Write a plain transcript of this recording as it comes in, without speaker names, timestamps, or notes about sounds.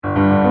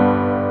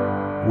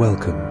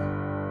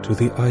Welcome to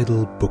the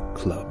Idle Book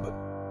Club.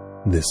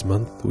 This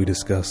month we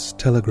discuss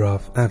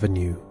Telegraph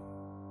Avenue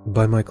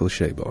by Michael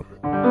Chabon.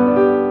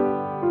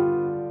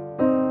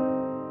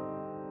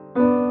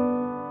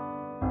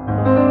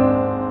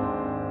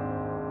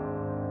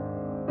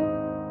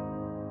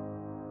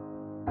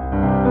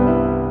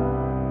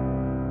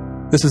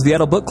 This is the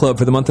Idle Book Club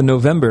for the month of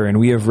November, and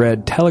we have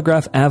read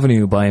Telegraph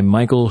Avenue by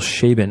Michael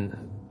Chabon.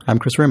 I'm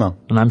Chris Remo.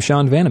 And I'm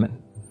Sean Vanneman.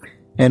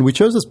 And we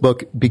chose this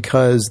book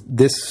because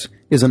this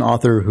is an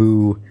author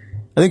who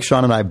I think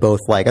Sean and I both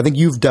like. I think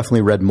you've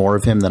definitely read more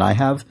of him than I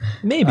have.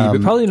 Maybe,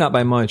 but probably not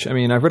by much. I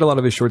mean, I've read a lot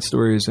of his short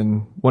stories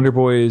and Wonder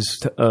Boys,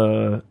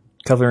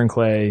 Cavalier and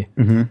Clay,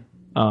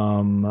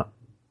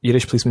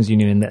 Yiddish Policeman's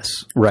Union, and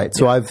this. Right.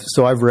 So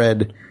I've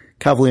read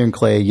Cavalier and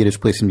Clay, Yiddish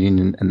Policeman's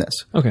Union, and this.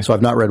 Okay. So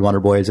I've not read Wonder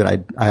Boys,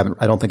 and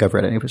I don't think I've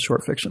read any of his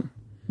short fiction.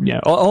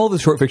 Yeah, all the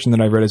short fiction that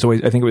I've read is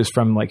always, I think it was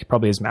from like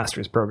probably his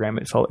master's program.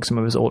 It felt like some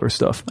of his older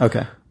stuff.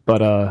 Okay.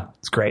 But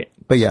it's great.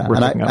 But yeah,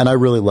 and I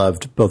really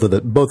loved both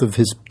of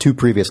his two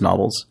previous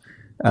novels,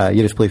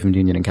 Yiddish Policeman's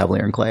Union and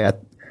Cavalier and Clay.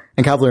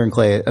 And Cavalier and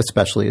Clay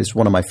especially is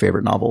one of my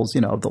favorite novels,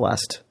 of the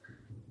last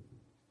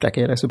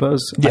decade, I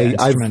suppose. Yeah,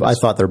 I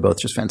thought they're both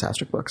just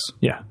fantastic books.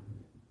 Yeah,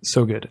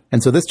 so good.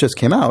 And so this just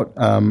came out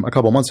a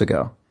couple months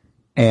ago,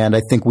 and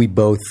I think we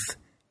both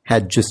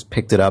had just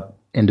picked it up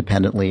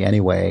independently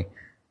anyway,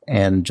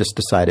 and just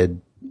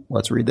decided,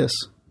 let's read this.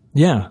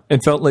 Yeah,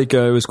 it felt like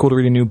it was cool to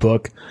read a new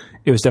book.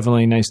 It was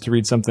definitely nice to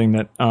read something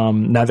that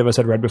neither of us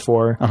had read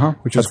before,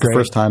 which was great. The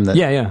first time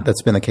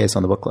that's been the case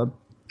on the book club.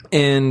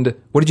 And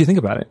what did you think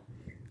about it?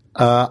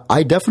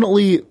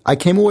 I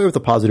came away with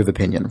a positive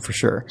opinion for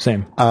sure.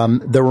 Same.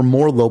 There were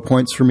more low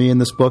points for me in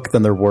this book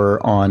than there were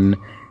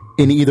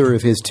in either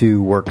of his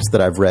two works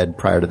that I've read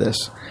prior to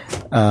this.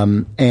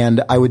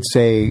 And I would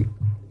say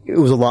it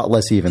was a lot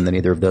less even than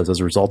either of those as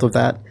a result of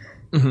that.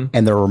 Mm-hmm.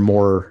 And there were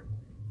more.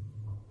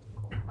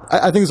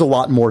 I think there's a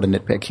lot more to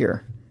nitpick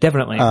here.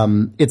 Definitely.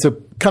 It's a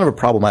kind of a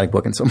problematic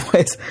book in some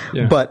ways,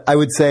 but I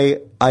would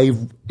say I've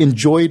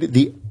enjoyed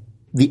the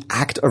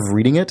act of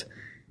reading it.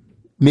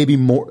 Maybe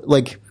more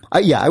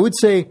I would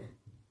say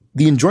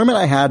the enjoyment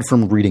I had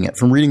from reading it,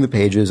 from reading the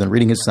pages and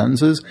reading his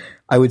sentences,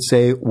 I would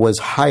say was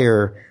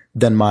higher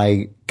than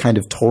my kind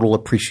of total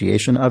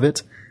appreciation of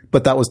it.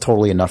 But that was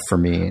totally enough for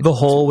me. The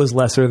whole was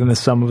lesser than the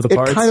sum of the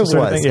parts. It kind of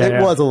was.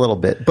 It was a little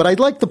bit, but I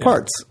liked the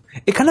parts.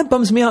 It kind of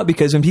bums me out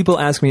because when people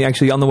ask me,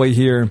 actually on the way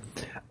here,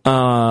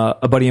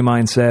 a buddy of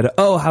mine said,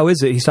 "Oh, how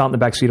is it?" He saw it in the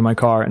backseat of my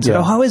car and said,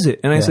 "Oh, how is it?"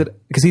 And I said,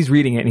 because he's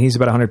reading it and he's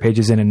about 100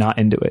 pages in and not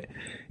into it.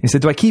 He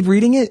said, "Do I keep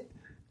reading it?"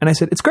 And I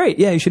said, "It's great.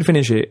 Yeah, you should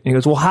finish it." And he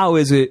goes, "Well, how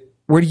is it?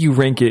 Where do you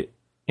rank it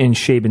in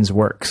Chabon's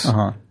works?"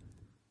 And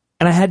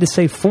I had to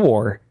say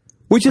 4.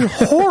 Which is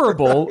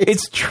horrible.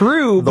 It's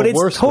true, but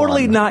it's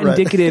totally not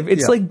indicative.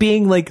 It's like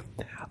being like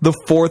the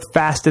 4th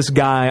fastest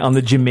guy on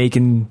the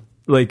Jamaican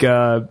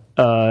relay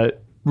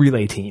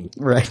team.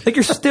 Right. Like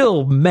you're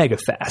still mega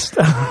fast.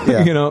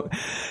 So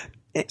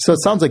it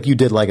sounds like you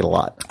did like it a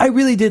lot. I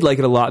really did like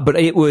it a lot, but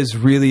it was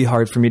really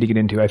hard for me to get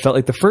into. I felt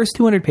like the first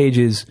 200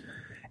 pages,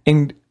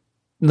 and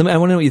I want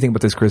to know what you think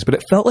about this, Chris, but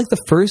it felt like the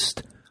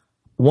first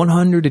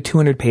 100 to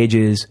 200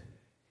 pages,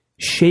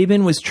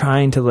 Chabon was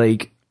trying to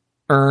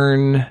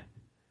earn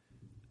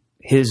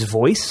his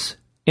voice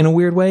in a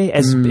weird way,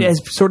 as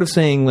sort of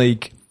saying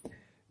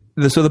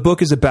so the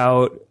book is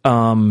about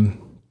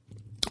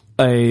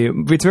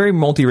it's very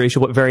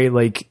multiracial but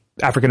very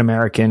African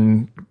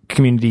American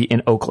community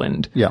in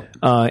Oakland.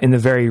 In the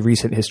very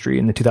recent history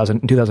in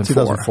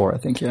 2004 I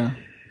think.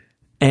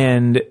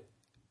 And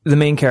the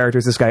main character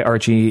is this guy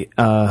Archie,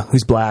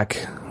 who's black,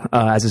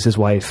 as is his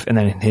wife, and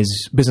then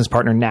his business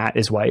partner Nat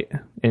is white,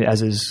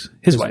 as is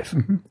his wife.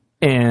 Mm-hmm.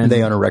 And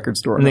they own a record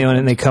store.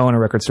 And they co-own a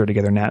record store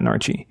together, Nat and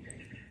Archie.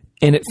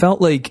 And it felt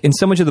like, in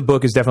so much of the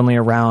book is definitely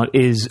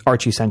is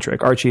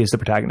Archie-centric. Archie is the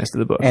protagonist of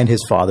the book. And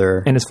his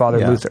father.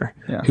 Luther,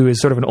 who is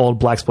sort of an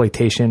old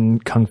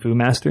blaxploitation kung fu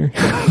master,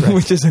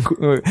 which is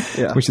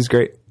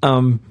great.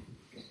 And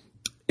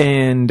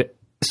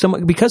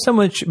because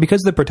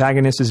the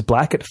protagonist is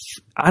black,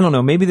 I don't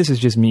know, maybe this is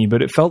just me,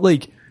 but it felt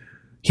like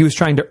he was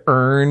trying to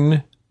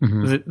earn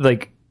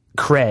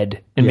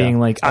cred and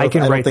being I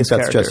can write this character. I don't think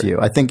that's just you.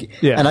 I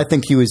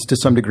think he was to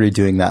some degree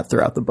doing that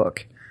throughout the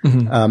book.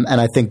 Mm-hmm.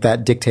 And I think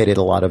that dictated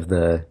a lot of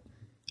the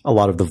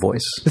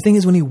voice. The thing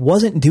is, when he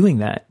wasn't doing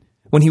that,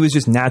 when he was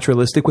just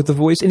naturalistic with the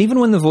voice, and even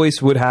when the voice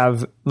would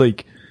have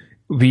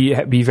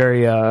be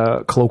very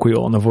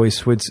colloquial, and the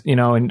voice would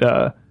when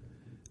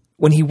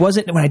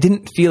I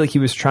didn't feel like he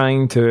was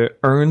trying to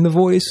earn the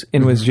voice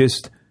and was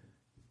just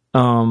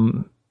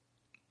for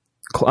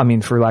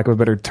lack of a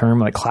better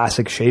term,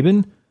 classic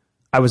Chabon,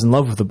 I was in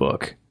love with the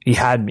book. He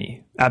had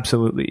me.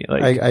 Absolutely.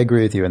 I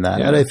agree with you in that.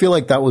 Yeah. And I feel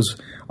like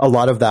a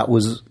lot of that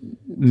was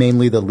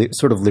mainly the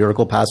sort of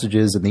lyrical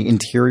passages and the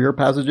interior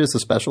passages,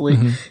 especially,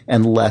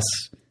 and less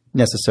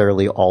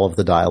necessarily all of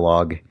the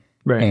dialogue.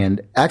 Right.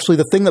 And actually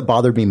the thing that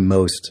bothered me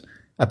most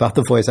about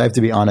the voice, I have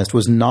to be honest,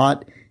 was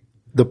not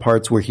the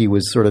parts where he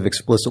was sort of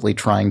explicitly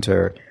trying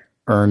to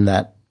earn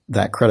that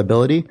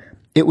credibility.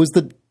 It was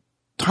the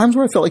times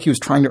where I felt like he was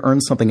trying to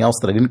earn something else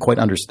that I didn't quite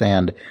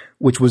understand,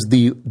 which was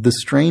the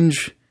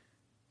strange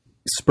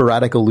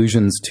sporadic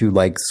allusions to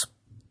like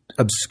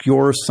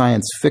obscure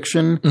science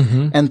fiction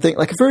and things.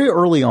 Like very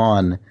early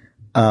on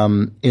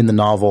in the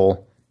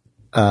novel,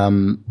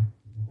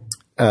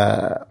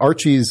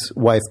 Archie's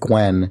wife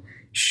Gwen,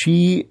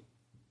 she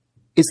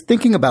is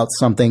thinking about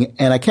something,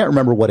 and I can't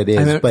remember what it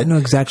is. But I know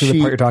exactly the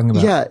part you're talking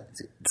about. Yeah,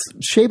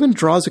 Chabon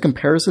draws a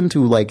comparison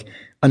to like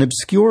an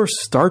obscure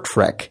Star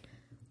Trek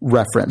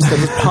reference that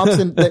just pops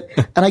in,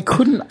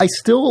 and I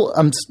still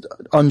am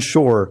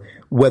unsure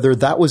whether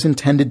that was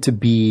intended to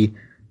be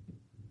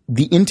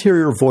the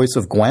interior voice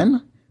of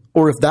Gwen,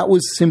 or if that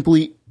was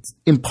simply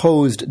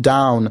imposed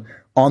down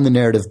on the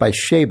narrative by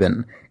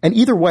Chabon. And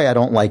either way, I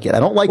don't like it. I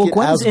don't like it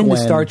Gwen's as Gwen. into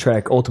Star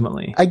Trek,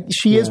 ultimately.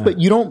 She is, but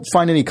you don't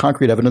find any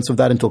concrete evidence of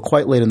that until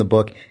quite late in the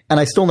book, and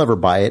I still never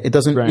buy it. It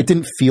doesn't. Right. It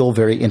didn't feel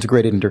very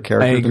integrated into her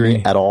character to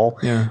me at all.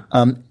 Yeah.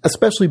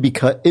 Especially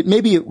because it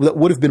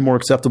would have been more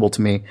acceptable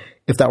to me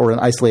if that were an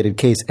isolated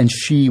case and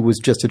she was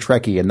just a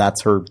Trekkie and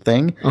that's her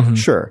thing.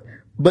 Sure.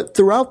 But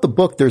throughout the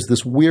book, there's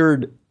this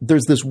weird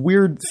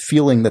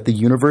feeling that the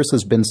universe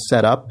has been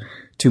set up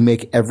to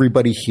make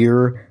everybody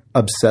here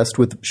obsessed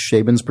with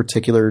Chabon's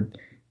particular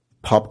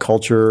pop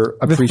culture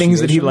appreciation. The things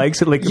that he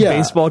likes, like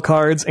baseball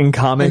cards and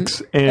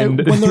comics. And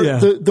when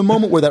the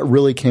moment where that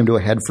really came to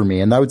a head for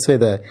me, and I would say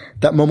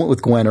that moment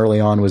with Gwen early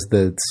on was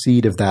the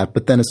seed of that,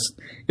 but then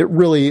it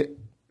really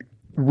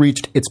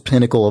reached its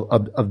pinnacle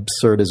of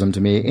absurdism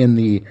to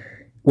me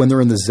when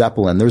they're in the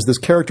Zeppelin. There's this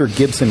character,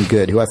 Gibson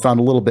Good, who I found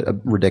a little bit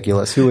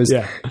ridiculous, who is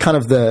kind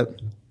of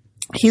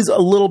he's a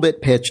little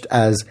bit pitched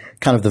as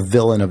kind of the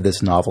villain of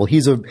this novel.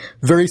 He's a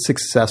very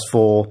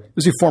successful,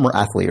 was he a former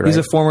athlete, right? He's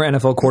a former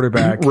NFL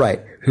quarterback.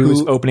 Right.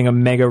 Who's opening a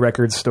mega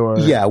record store.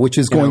 Yeah, which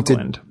is going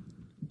Oakland. To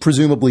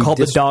presumably called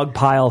the Dog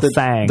Pile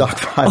Fang. Dog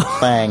Pile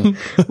Fang,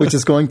 which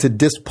is going to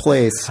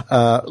displace,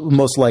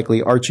 most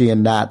likely, Archie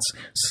and Nat's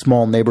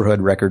small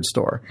neighborhood record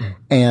store.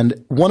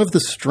 And one of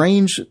the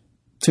strange,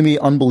 to me,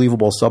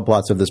 unbelievable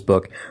subplots of this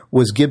book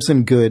was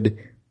Gibson Good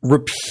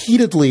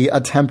repeatedly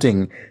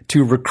attempting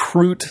to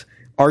recruit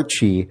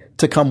Archie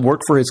to come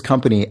work for his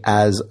company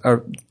as a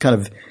kind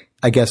of,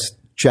 I guess,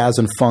 jazz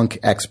and funk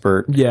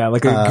expert. Yeah,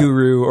 like a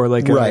guru or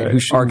like an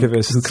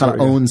archivist. Who kind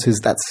of owns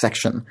that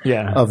section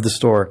of the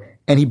store.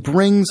 And he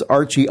brings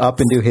Archie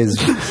up into his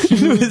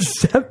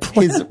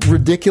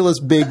ridiculous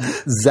big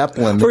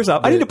Zeppelin. First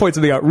off, I need to point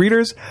something out.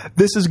 Readers,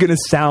 this is going to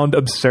sound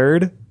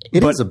absurd.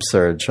 It is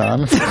absurd,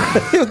 Sean.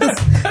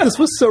 This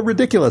was so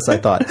ridiculous, I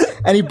thought.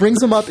 And he brings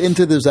them up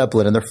into the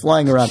Zeppelin, and they're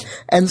flying around.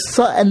 And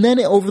then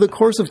over the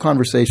course of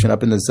conversation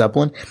up in the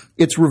Zeppelin,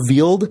 it's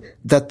revealed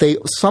that they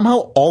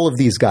somehow, all of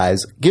these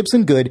guys,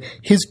 Gibson Good,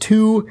 his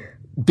two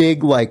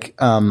big like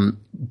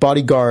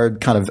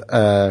bodyguard kind of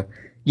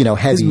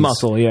heavies,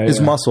 his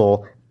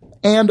muscle,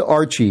 and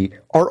Archie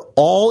are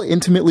all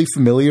intimately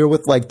familiar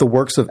with like the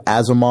works of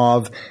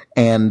Asimov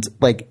and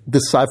like the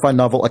sci-fi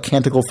novel A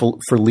Canticle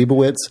for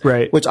Leibowitz,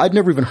 right? Which I'd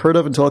never even heard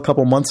of until a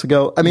couple months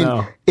ago. I mean,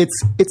 it's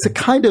the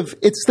kind of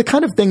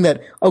thing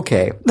that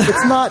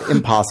it's not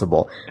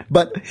impossible,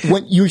 but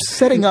when you're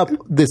setting up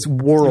this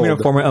world, you mean a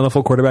former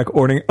NFL quarterback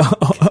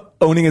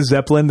owning a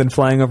Zeppelin, then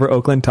flying over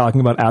Oakland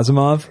talking about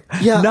Asimov?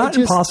 Yeah, not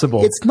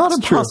impossible. It's not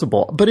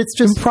impossible, but it's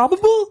just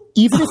improbable.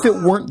 Even if it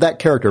weren't that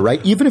character,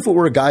 right? Even if it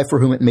were a guy for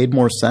whom it made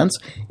more sense,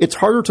 it's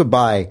harder to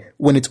buy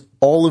when it's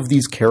all of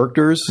these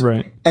characters,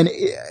 right? And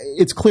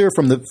it's clear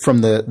from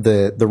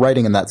the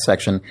writing in that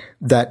section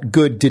that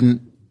Good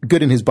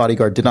and his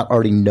bodyguard did not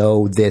already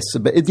know this,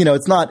 but it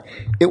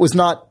was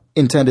not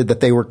intended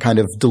that they were kind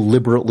of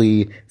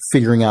deliberately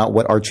figuring out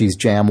what Archie's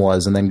jam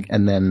was, and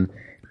then.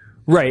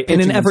 Right. In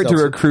an effort to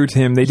recruit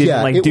him, they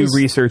didn't do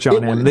research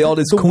on him. They all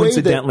just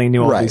coincidentally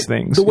knew all these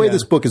things. The way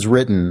this book is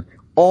written,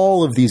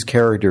 all of these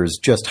characters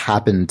just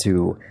happen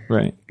to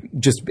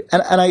just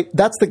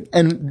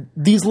and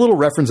these little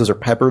references are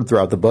peppered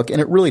throughout the book, and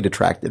it really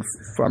detracted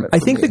from it. I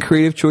think the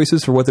creative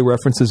choices for what the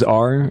references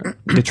are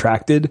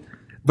detracted,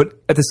 but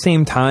at the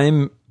same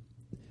time,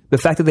 the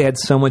fact that they had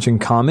so much in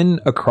common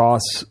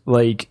across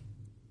like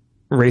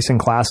race and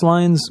class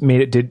lines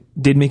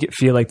did make it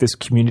feel like this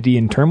community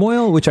in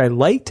turmoil, which I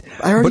liked.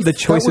 But the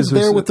choices that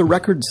was there with the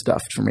record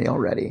stuff for me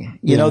already.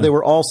 You know, they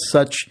were all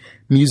such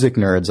music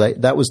nerds.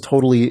 That was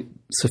totally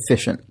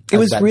sufficient. It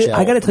was really,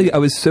 I got to tell you, I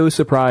was so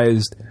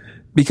surprised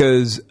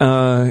because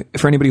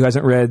for anybody who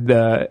hasn't read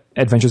the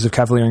Adventures of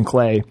Cavalier and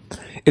Clay,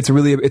 it's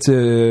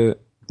a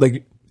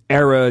like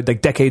era,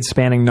 like decade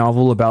spanning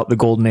novel about the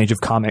golden age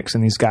of comics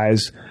and these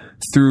guys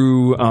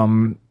through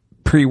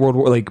pre-World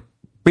War, like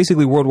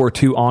basically World War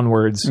II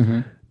onwards,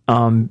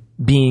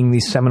 being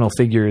these seminal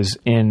figures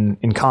in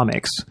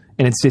comics.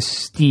 And it's just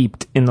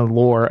steeped in the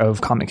lore of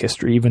comic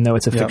history, even though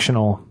it's a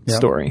fictional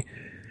story.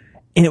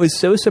 And it was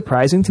so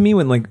surprising to me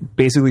when like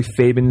basically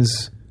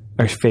Chabon's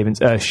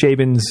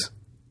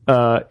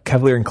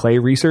Cavalier and Clay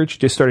research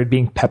just started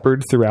being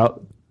peppered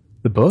throughout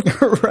the book.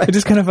 Right. It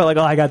just kind of felt like,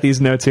 I got these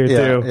notes here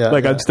too.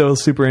 I'm still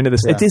super into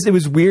this. Yeah. It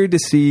was weird to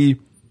see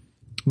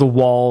the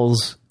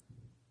walls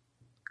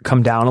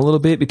come down a little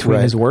bit between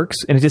his works,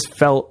 and it just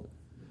felt,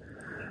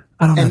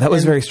 I don't know, that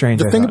was very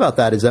strange. The thing about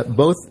that is that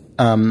both,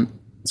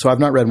 so I've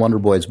not read Wonder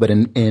Boys, but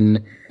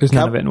in there's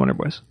none of it in Wonder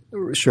Boys.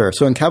 Sure.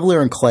 So in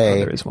Cavalier and Clay,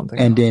 there is one thing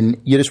and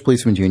in Yiddish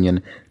Policeman's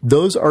Union,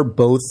 those are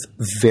both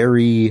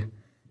very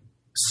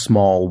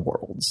small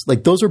worlds.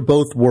 Like those are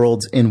both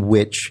worlds in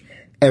which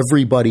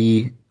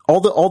everybody, all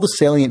the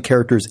salient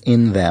characters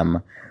in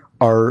them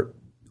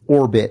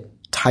orbit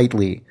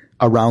tightly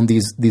around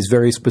these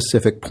very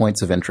specific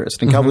points of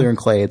interest. In Cavalier and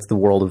Clay, it's the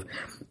world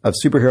of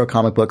superhero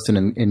comic books,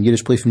 and in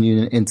Yiddish Policeman's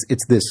Union,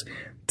 it's this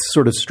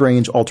sort of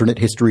strange alternate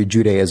history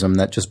Judaism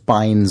that just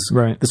binds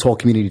this whole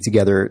community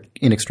together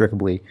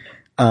inextricably.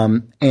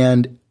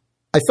 And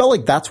I felt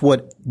like that's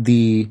what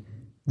the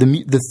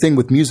thing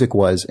with music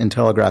was in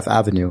Telegraph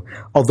Avenue.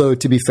 Although,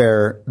 to be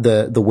fair,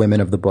 the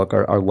women of the book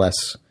are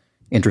less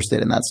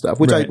interested in that stuff,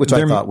 which I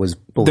thought was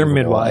believable. They're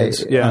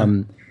midwives,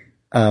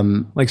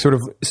 like sort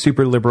of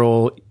super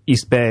liberal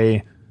East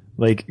Bay,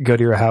 like go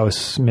to your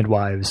house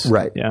midwives,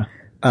 right? Yeah.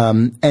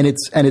 And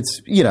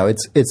it's you know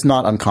it's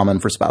not uncommon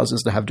for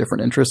spouses to have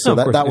different interests. So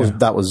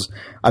that was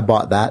I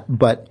bought that,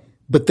 but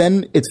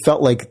then it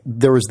felt like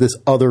there was this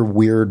other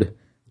weird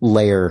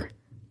layer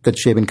that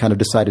Chabon kind of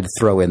decided to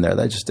throw in there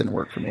that just didn't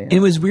work for me.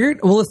 It was weird.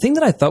 Well, the thing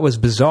that I thought was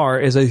bizarre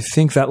is I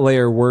think that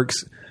layer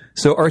works.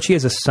 So Archie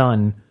has a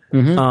son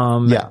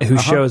who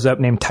shows up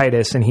named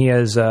Titus, and he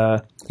has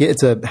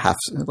it's a half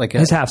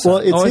his half son.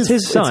 Well, it's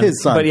his son.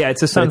 But yeah,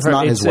 it's a son.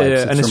 It's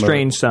an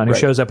estranged son who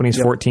shows up when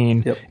he's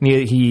 14. Yep. And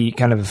he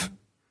kind of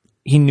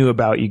knew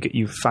about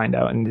you find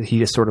out, and he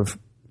just sort of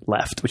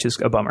left, which is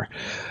a bummer.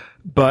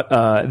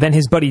 But then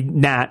his buddy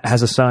Nat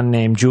has a son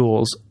named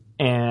Jules.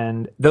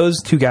 And those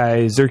two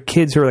guys, they're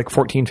kids who are like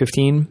 14,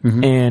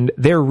 15, and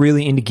they're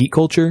really into geek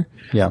culture.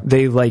 Yeah.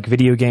 They like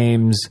video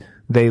games.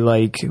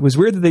 It was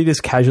weird that they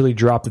just casually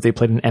dropped that they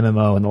played an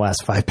MMO in the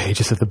last 5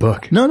 pages of the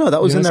book. No,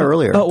 that was in there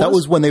earlier. Oh, that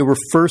was when they were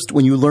first,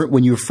 when you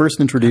were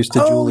first introduced to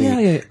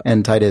Julie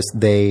and Titus,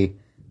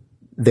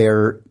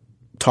 they're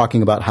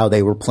talking about how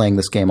they were playing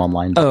this game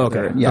online together. Oh,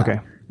 okay. Yeah. Okay.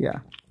 Yeah.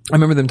 I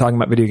remember them talking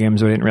about video games,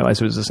 but I didn't realize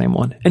it was the same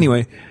one.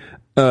 Anyway,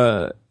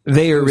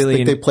 they are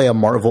really... they play a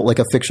Marvel, like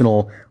a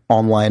fictional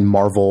online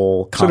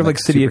Marvel comic, sort of like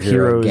City of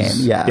Heroes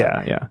game.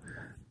 Yeah.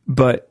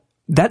 But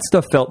that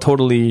stuff felt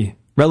totally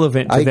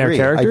relevant to their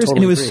characters,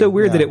 and it was so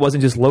weird that it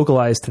wasn't just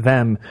localized to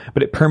them,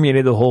 but it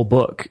permeated the whole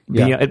book.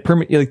 Yeah.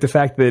 Like the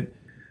fact that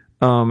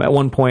at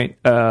one point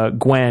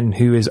Gwen,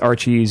 who is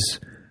Archie's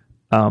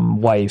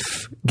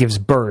wife, gives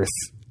birth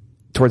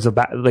towards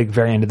the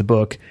very end of the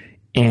book,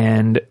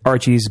 and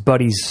Archie's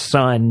buddy's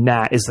son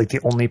Nat is like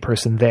the only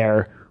person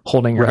there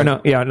holding her.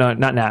 Not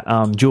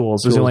Nat.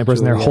 Jules is the only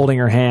person there holding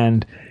her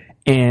hand,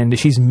 and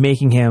she's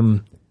making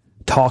him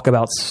talk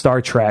about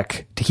Star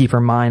Trek to keep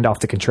her mind off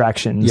the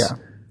contractions. Yeah.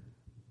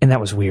 And that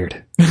was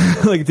weird.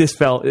 Like this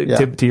felt,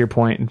 to your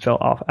point, and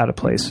felt out of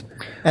place.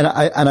 And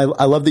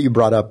I love that you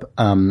brought up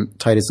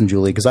Titus and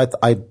Julie, because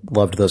I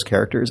loved those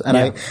characters. And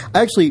I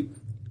actually,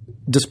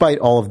 despite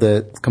all of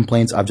the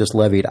complaints I've just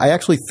levied, I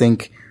actually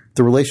think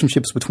the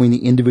relationships between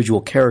the individual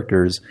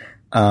characters,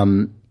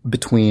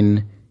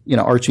 between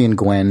Archie and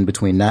Gwen,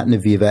 between Nat and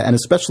Aviva, and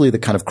especially the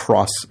kind of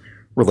cross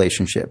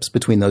relationships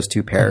between those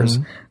two pairs,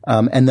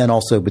 and then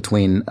also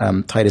between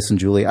Titus and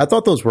Julie, I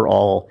thought those were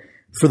all,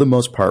 for the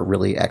most part,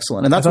 really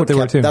excellent. And that's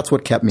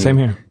what kept me Same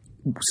here.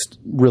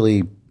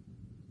 really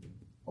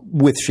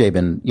with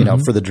Chabon,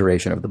 for the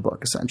duration of the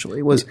book,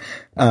 essentially. Was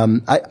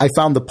I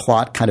found the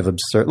plot kind of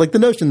absurd. Like the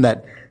notion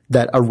that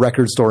a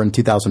record store in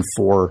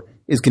 2004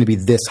 is going to be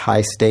this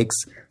high stakes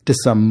to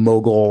some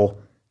mogul,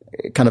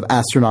 kind of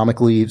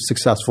astronomically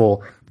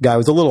successful guy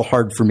was a little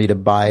hard for me to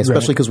buy,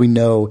 especially because we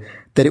know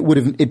that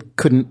it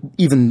couldn't,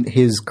 even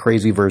his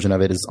crazy version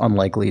of it is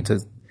unlikely to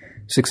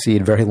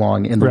succeed very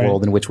long in the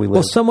world in which we live.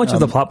 Well, so much of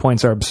the plot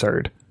points are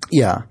absurd.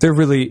 Yeah. They're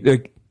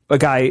really a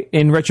guy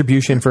in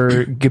retribution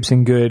for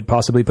Gibson Good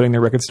possibly putting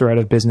their record store out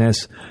of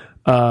business.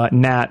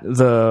 Nat,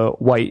 the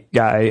white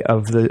guy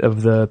of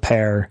the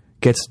pair,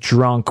 gets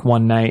drunk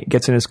one night,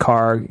 gets in his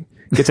car,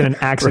 gets in an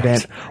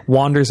accident,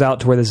 wanders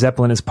out to where the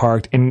Zeppelin is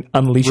parked, and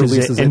unleashes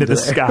it into the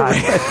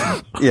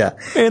sky. Yeah.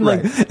 And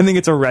and then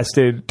gets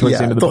arrested towards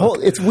the end of the book.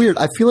 It's weird.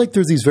 I feel like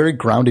there's these very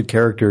grounded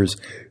characters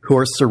who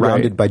are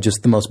surrounded by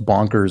just the most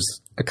bonkers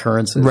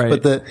occurrences.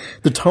 Right. But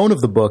the tone of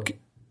the book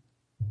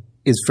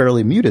is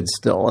fairly muted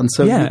still. And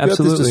so you've got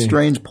these just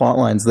strange plot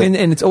lines. And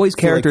it's always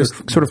characters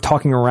sort of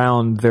talking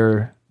around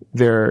their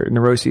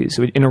neuroses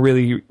in a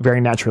really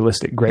very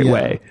naturalistic, great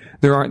way.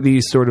 There aren't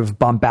these sort of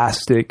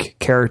bombastic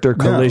character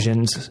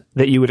collisions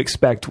that you would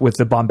expect with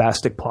the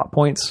bombastic plot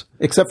points.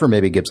 Except for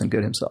maybe Gibson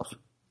Good himself.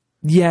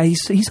 Yeah,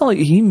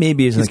 he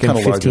maybe is like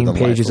in 15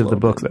 pages of the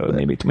book, though.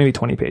 Maybe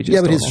 20 pages. Yeah,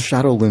 but his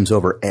shadow looms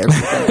over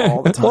everything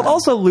all the time. Well,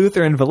 also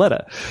Luther and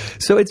Valletta.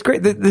 So it's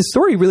great. The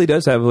story really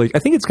does have, I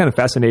think it's kind of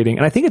fascinating.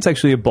 And I think it's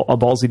actually a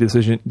ballsy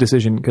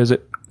decision because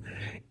at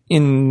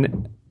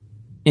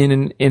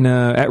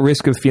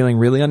risk of feeling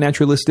really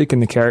unnaturalistic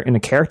in the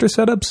character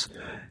setups,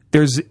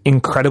 there's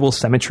incredible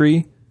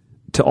symmetry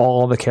to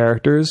all the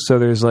characters. So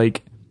there's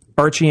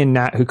Archie and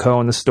Nat who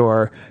co-own the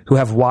store,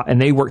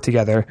 and they work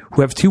together,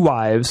 who have 2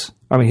 wives.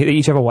 I mean, they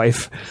each have a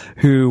wife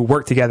who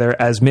work together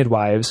as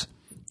midwives.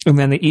 And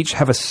then they each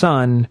have a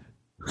son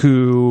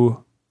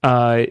who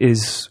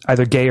is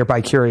either gay or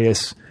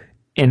bi-curious,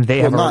 and they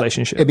have a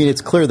relationship. I mean,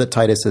 it's clear that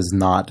Titus is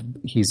not.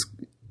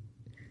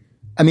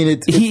 I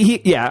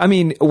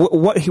mean,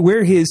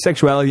 where his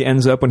sexuality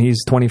ends up when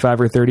he's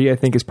 25 or 30, I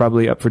think is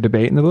probably up for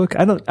debate in the book.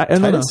 I don't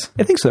know.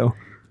 I think so.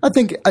 I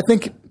think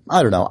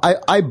I don't know.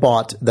 I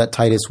bought that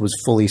Titus was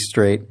fully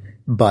straight,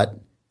 but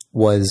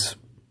was,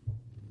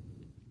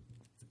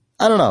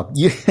 I don't know,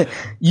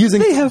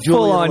 using they have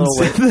full on,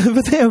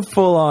 but they have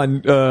full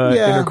on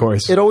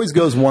intercourse. It always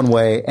goes one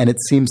way, and it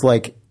seems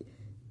like,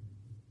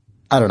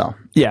 I don't know.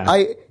 Yeah,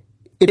 I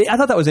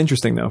thought that was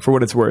interesting though, for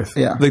what it's worth.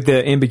 Yeah, like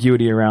the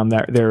ambiguity around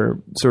their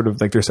sort of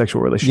like their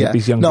sexual relationship. Yeah.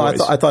 These young boys.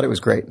 I thought it was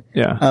great.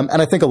 Yeah,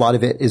 and I think a lot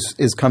of it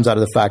comes out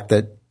of the fact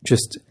that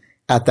just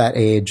at that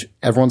age,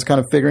 everyone's kind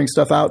of figuring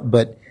stuff out,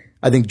 but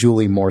I think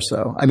Julie more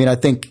so. I mean, I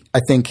think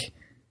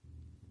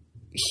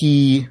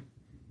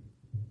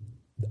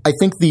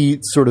the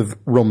sort of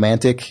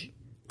romantic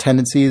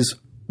tendencies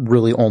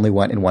really only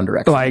went in one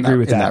direction. Oh, I agree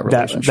with that.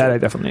 That I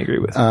definitely agree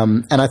with.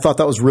 And I thought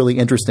that was really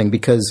interesting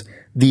because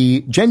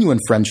the genuine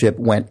friendship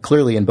went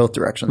clearly in both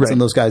directions. Right. And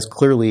those guys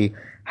clearly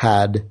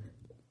had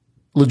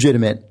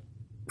legitimate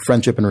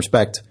friendship and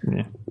respect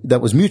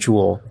that was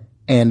mutual.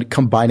 And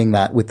combining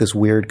that with this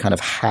weird kind of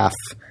half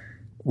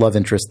love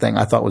interest thing,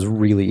 I thought was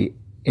really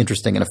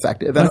interesting and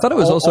effective. And I thought it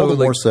was also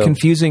like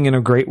confusing in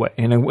a great way,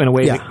 in a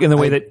way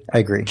that I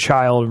agree.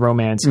 Child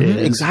romance is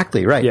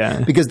exactly right.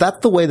 Yeah, because that's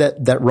the way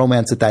that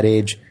romance at that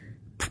age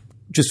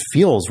just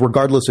feels,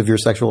 regardless of your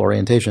sexual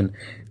orientation.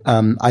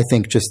 I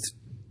think just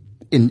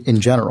in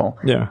general,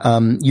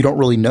 you don't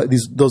really know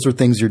those are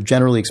things you're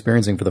generally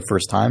experiencing for the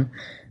first time,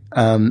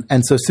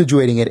 and so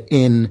situating it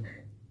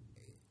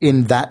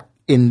in that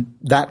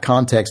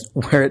context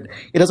where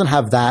it doesn't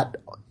have that.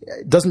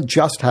 It doesn't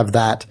just have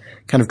that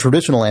kind of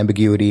traditional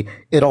ambiguity.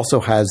 It also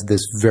has this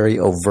very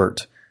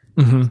overt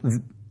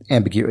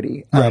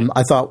ambiguity. Right.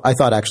 I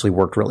thought actually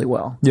worked really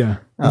well. Yeah.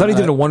 I thought he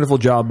did a wonderful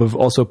job of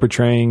also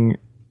portraying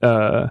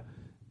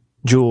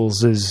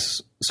Jules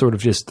as sort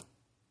of just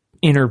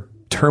inner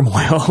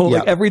turmoil.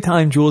 Like every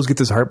time Jules gets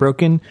his heart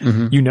broken,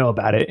 you know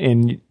about it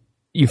and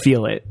you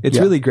feel it. It's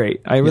really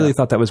great. I really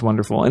thought that was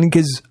wonderful. And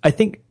because I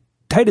think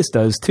Titus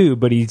does too,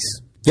 but he's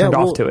turned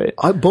off to it.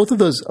 Both of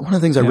those, one of the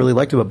things I really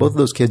liked about both of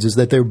those kids is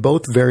that they're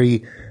both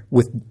they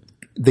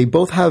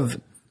both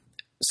have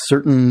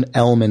certain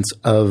elements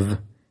of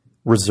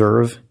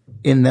reserve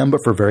in them, but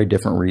for very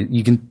different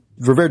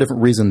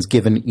reasons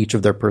given each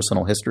of their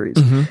personal histories.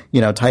 You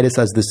know, Titus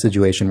has this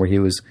situation where he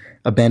was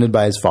abandoned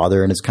by his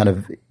father and he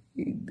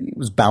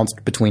was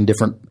bounced between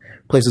different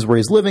places where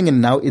he's living,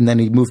 and then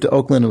he moved to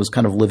Oakland and was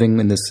kind of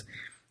living in this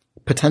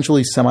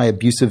potentially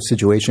semi-abusive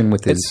situation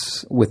with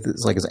his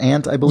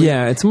aunt, I believe.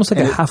 Yeah, it's almost like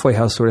a halfway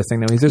house sort of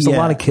thing. Though there's a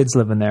lot of kids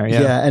living there.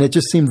 Yeah, and it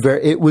just seemed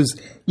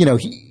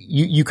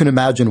you can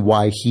imagine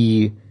why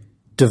he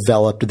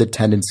developed the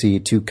tendency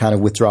to kind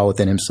of withdraw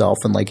within himself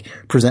and like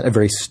present a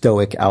very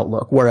stoic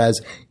outlook. Whereas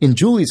in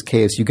Julie's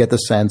case, you get the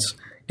sense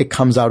it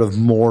comes out of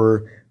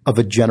more of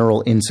a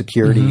general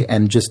insecurity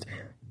and just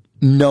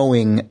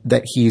knowing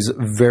that he's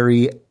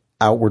very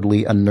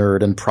outwardly a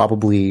nerd and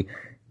probably,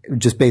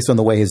 just based on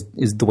the way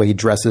the way he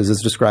dresses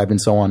is described and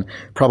so on,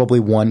 probably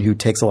one who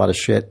takes a lot of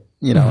shit,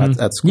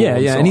 at school. Yeah,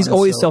 yeah. And he's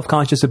always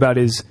self-conscious about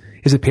his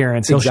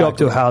appearance. He'll show up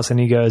to a house and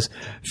he goes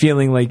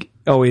feeling like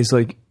always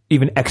like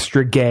even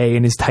extra gay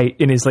in his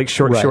like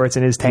short shorts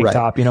and his tank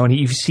top, and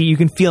you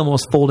can feel him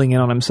almost folding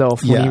in on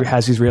himself when he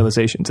has these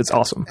realizations. It's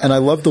awesome. And I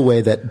love the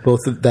way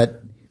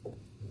that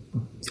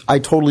I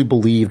totally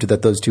believed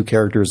that those two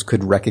characters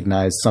could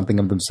recognize something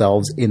of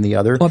themselves in the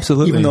other.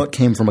 Absolutely. Even though it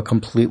came from a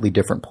completely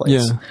different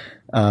place. Yeah.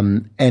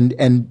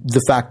 And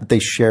the fact that they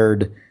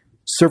shared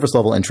surface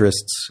level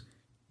interests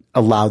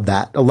allowed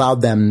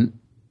them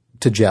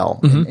to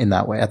gel in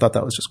that way. I thought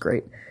that was just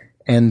great.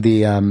 And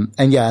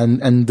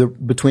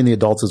between the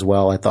adults as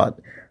well, I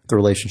thought the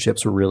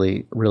relationships were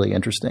really, really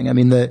interesting. I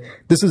mean,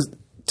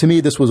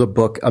 this was a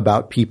book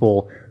about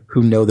people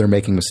who know they're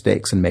making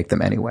mistakes and make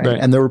them anyway. Right.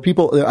 And there were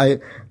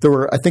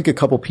I think a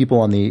couple people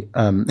on the,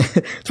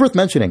 it's worth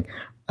mentioning.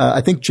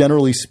 I think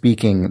generally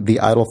speaking, the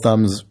Idle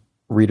Thumbs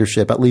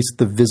readership, at least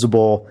the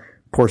visible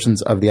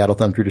portions of the Idle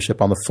Thumbs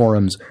readership on the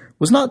forums,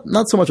 was not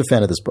so much a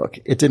fan of this book.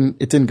 It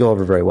didn't go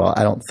over very well,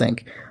 I don't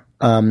think.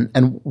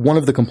 And one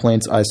of the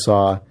complaints I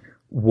saw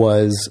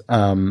was,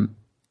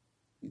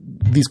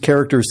 these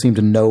characters seem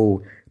to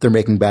know they're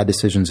making bad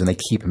decisions and they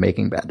keep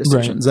making bad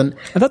decisions. Right. And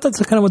I thought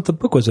that's kind of what the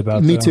book was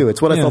about. Me too.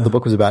 It's what I thought the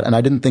book was about. And I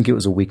didn't think it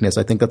was a weakness.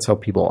 I think that's how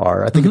people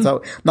are. I think it's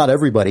how, not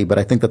everybody, but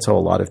I think that's how a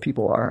lot of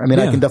people are. I mean,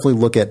 I can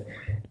definitely look at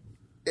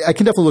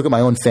my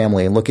own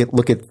family and look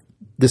at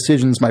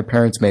decisions my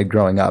parents made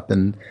growing up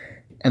and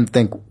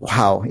think,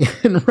 wow,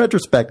 in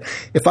retrospect,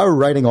 if I were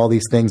writing all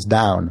these things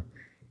down,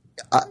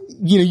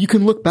 you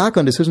can look back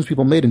on decisions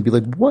people made and be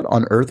like, what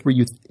on earth were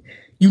you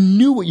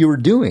knew what you were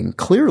doing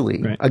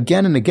clearly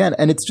again and again.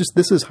 And it's just,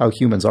 this is how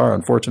humans are,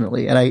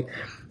 unfortunately. And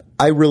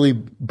I really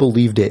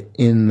believed it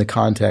in the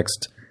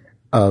context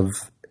of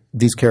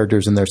these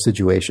characters and their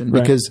situation,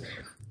 because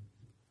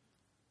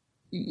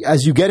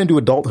as you get into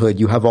adulthood,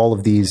 you have all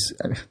of these,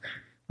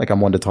 like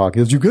I'm one to talk,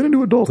 as you get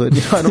into adulthood,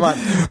 I'm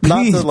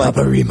not to like,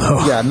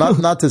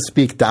 not to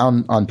speak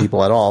down on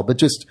people at all, but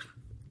just,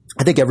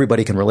 I think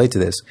everybody can relate to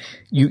this.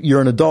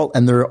 You're an adult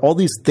and there are all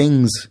these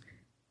things,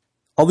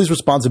 all these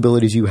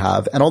responsibilities you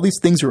have, and all these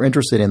things you're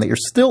interested in that you're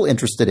still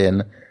interested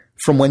in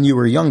from when you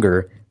were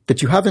younger,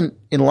 that you haven't,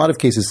 in a lot of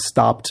cases,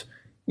 stopped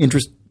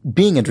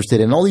being interested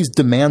in. All these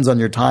demands on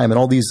your time and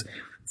all these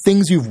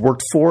things you've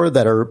worked for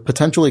that are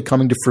potentially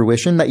coming to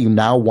fruition that you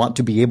now want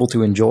to be able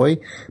to enjoy,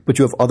 but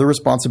you have other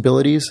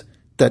responsibilities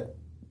that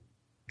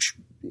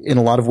in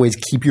a lot of ways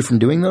keep you from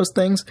doing those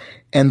things.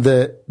 And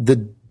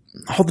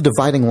all the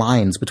dividing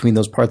lines between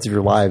those parts of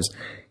your lives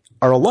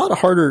are a lot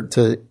harder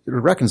to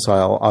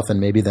reconcile often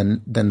maybe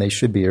than they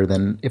should be, or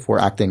than if we're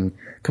acting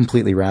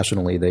completely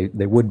rationally,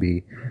 they would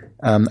be.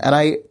 And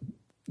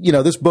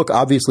this book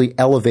obviously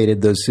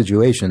elevated those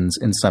situations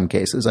in some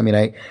cases. I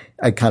mean,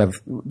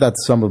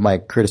 that's some of my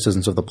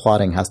criticisms of the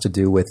plotting has to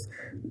do with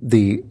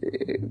the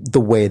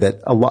way that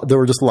there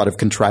were just a lot of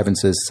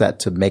contrivances set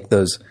to make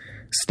those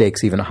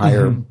stakes even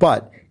higher. Mm-hmm.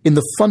 But in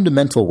the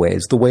fundamental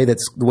ways, the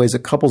ways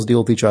that couples deal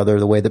with each other,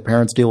 the way that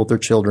parents deal with their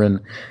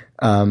children,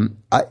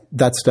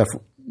 that stuff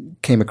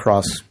came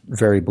across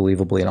very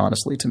believably and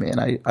honestly to me. And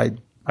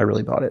I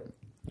really bought it.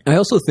 I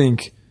also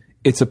think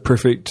it's a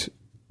perfect,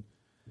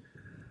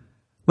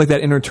 like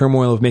that inner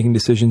turmoil of making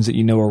decisions that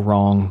you know are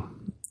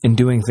wrong and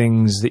doing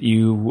things that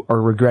you are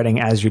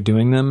regretting as you're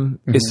doing them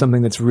is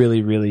something that's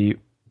really, really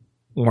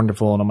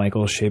wonderful in a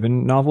Michael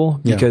Chabon novel,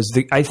 because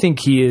I think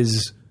he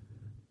is,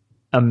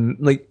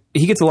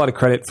 he gets a lot of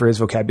credit for his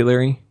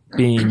vocabulary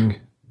being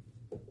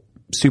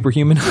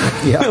superhuman.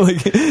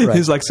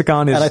 His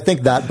lexicon is, and I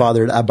think that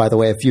bothered, by the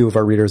way, a few of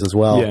our readers as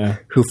well,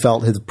 who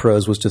felt his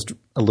prose was just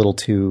a little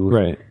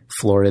too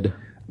florid.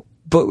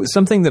 But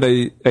something that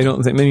I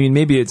don't think,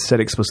 maybe it's said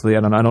explicitly, I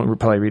don't know, I don't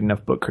probably read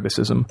enough book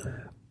criticism,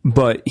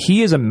 but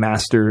he is a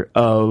master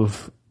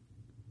of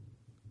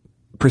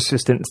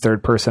persistent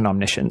third person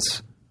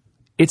omniscience.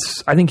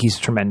 I think he's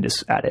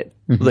tremendous at it.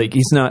 Mm-hmm. Like,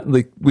 he's not,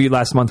 like,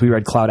 last month we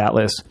read Cloud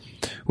Atlas,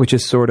 which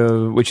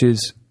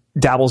is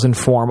dabbles in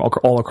form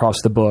all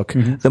across the book.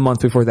 Mm-hmm. The month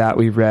before that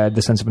we read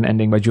The Sense of an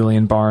Ending by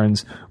Julian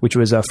Barnes, which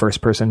was a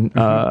first person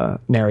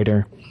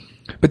narrator.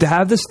 But to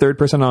have this third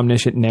person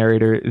omniscient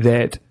narrator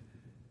that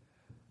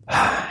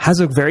has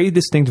a very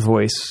distinct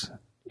voice,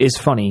 is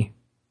funny.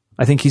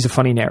 I think he's a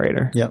funny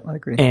narrator. Yeah, I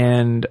agree.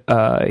 And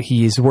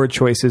his word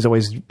choice is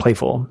always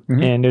playful.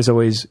 Mm-hmm. And there's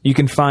always, you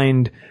can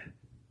find,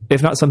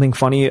 if not something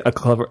funny,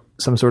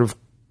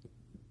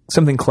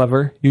 something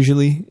clever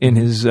usually in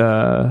his,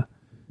 not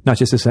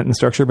just his sentence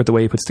structure, but the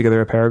way he puts together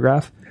a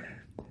paragraph.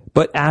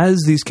 But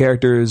as these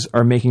characters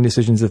are making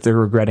decisions that they're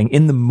regretting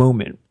in the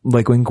moment,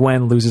 like when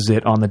Gwen loses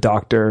it on the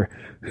doctor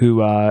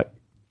who,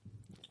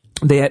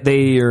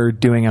 they are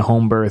doing a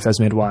home birth as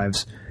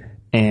midwives,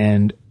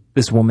 and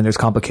this woman, there's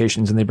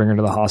complications, and they bring her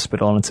to the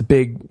hospital, and it's a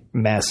big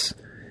mess,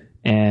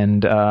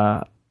 and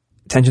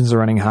tensions are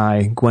running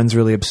high. Gwen's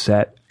really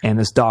upset, and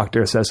this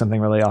doctor says something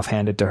really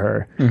offhanded to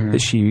her that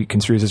she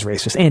construes as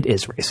racist, and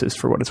is racist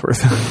for what it's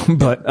worth.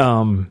 But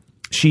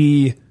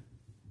she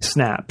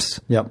snaps.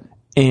 Yep.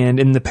 And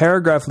in the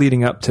paragraph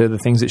leading up to the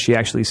things that she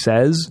actually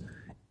says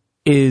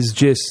is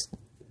just,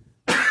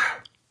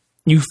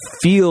 you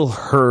feel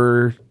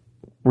her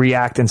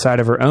react inside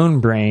of her own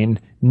brain,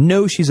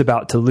 know she's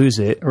about to lose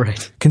it,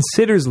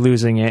 considers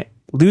losing it,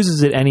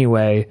 loses it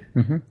anyway,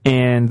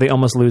 and they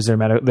almost lose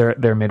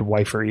their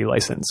midwifery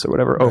license or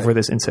whatever over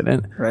this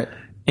incident. Right.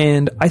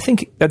 And I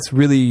think that's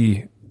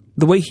really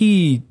the way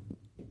he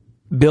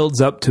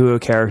builds up to a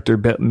character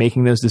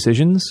making those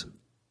decisions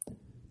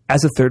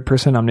as a third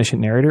person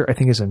omniscient narrator, I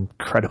think is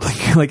incredibly,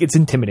 like, it's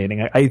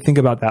intimidating. I think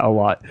about that a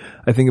lot.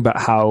 I think about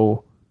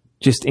how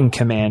just in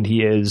command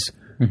he is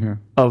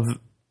of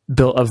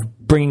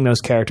bringing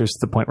those characters to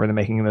the point where they're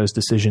making those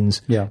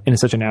decisions in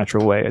such a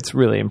natural way. It's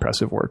really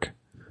impressive work.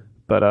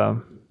 But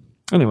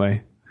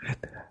anyway,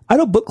 I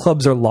know book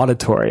clubs are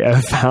laudatory.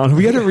 I've found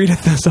we got to read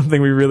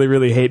something we really,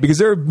 really hate, because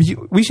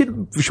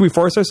should we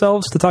force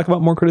ourselves to talk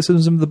about more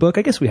criticism of the book?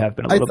 I guess we have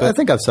been a little bit. I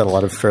think I've said a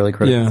lot of fairly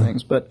critical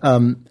things, but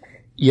so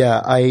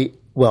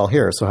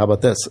how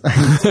about this?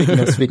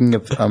 Speaking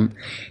of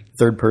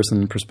third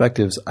person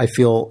perspectives, I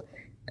feel,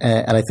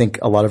 and I think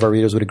a lot of our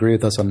readers would agree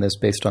with us on this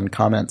based on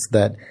comments,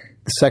 that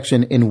the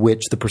section in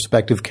which the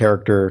perspective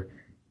character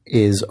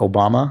is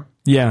Obama,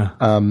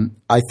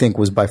 I think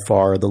was by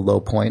far the low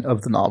point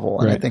of the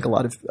novel. And I think a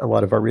lot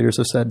of our readers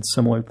have said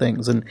similar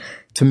things, and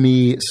to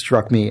me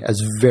struck me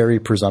as very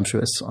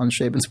presumptuous on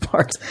Chabon's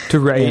part to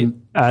write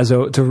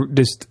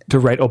to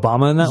write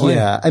Obama in that way.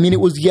 Yeah. I mean, it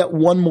was yet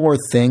one more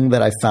thing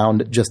that I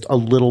found just a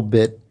little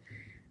bit,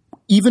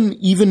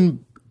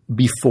 even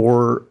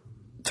before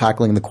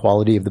tackling the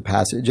quality of the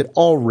passage, it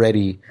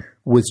already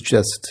was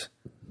just,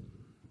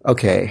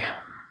 okay,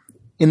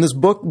 in this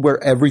book where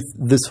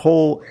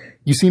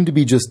you seem to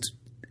be just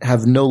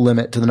have no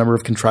limit to the number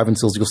of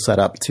contrivances you'll set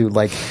up to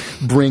like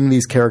bring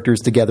these characters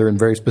together in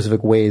very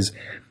specific ways.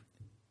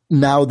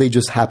 Now Gwen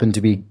just happens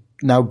to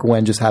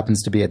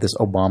be at this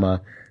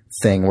Obama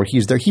thing where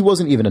he's there. He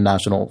wasn't even a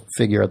national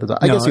figure at the time.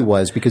 I guess he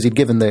was, because he had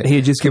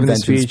just given the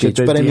speech. But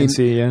DNC,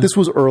 I mean, this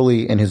was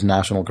early in his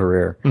national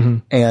career. Mm-hmm.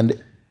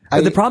 And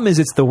but the problem is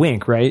it's the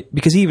wink, right?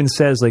 Because he even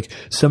says like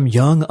some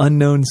young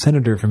unknown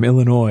senator from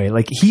Illinois.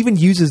 Like he even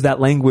uses that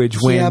language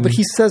when... Yeah, but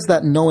he says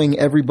that knowing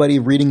everybody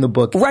reading the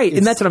book. Right,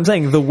 and that's what I'm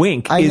saying. The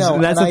wink.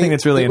 That's the thing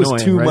that's really annoying. It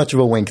was too much of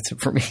a wink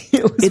for me.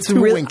 It's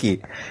too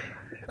winky.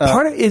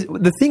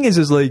 The thing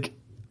is like,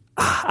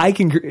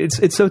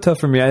 it's so tough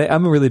for me.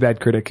 I'm a really bad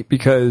critic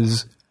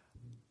because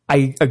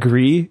I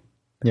agree.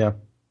 Yeah.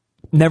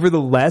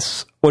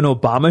 Nevertheless, when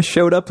Obama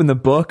showed up in the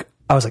book,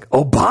 I was like,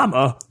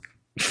 Obama?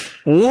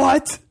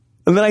 What?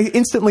 And then I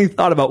instantly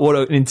thought about what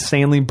an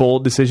insanely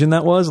bold decision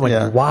that was.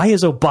 Like, why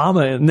is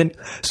Obama? And then,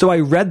 so I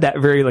read that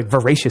very like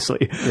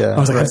voraciously. Yeah, I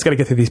was like, I just got to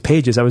get through these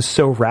pages. I was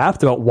so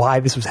rapt about why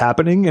this was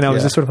happening. And I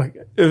was just sort of like,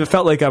 it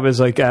felt like I was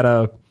like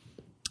I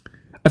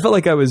felt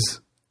like I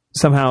was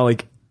somehow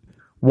like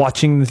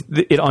watching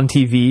it on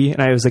TV.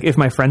 And I was like, if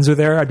my friends were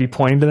there, I'd be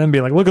pointing to them,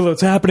 being like, look at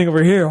what's happening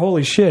over here.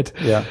 Holy shit.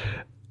 Yeah.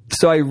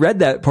 So I read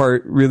that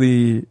part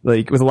really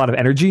like with a lot of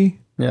energy.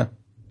 Yeah.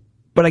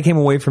 But I came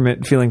away from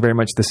it feeling very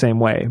much the same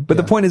way. But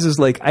the point is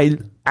like I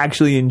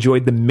actually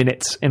enjoyed the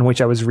minutes in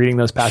which I was reading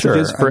those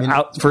passages for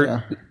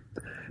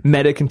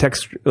meta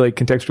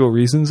contextual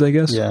reasons, I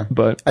guess. Yeah.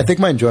 But I think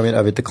my enjoyment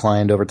of it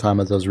declined over time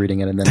as I was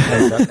reading it, and then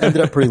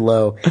ended up pretty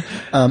low.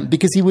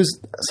 Because he was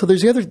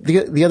there's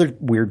the other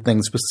weird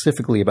thing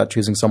specifically about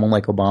choosing someone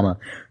like Obama,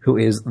 who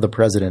is the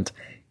president,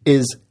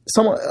 is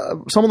someone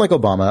like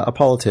Obama, a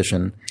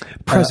politician,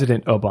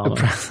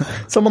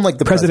 Obama, someone like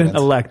the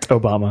president-elect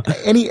Obama.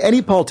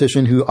 Any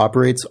politician who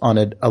operates on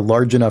a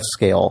large enough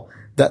scale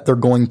that they're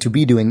going to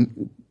be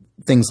doing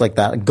things like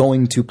that,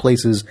 going to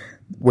places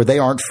where they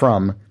aren't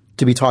from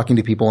to be talking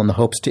to people in the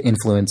hopes to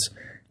influence,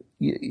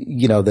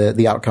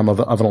 the outcome of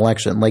an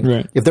election. Like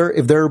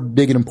if they're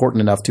big and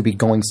important enough to be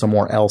going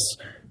somewhere else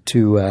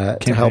to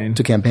help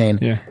to campaign.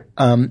 Yeah.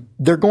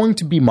 They're going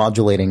to be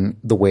modulating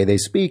the way they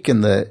speak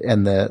and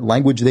the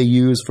language they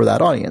use for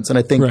that audience. And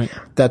I think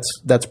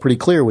that's pretty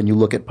clear when you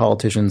look at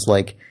politicians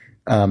like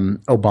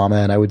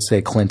Obama, and I would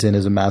say Clinton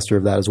is a master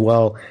of that as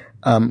well.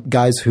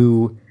 Guys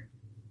who,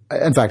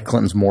 in fact,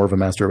 Clinton's more of a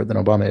master of it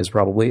than Obama is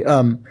probably.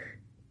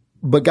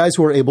 But guys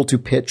who are able to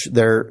pitch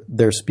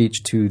their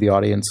speech to the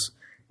audience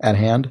at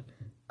hand.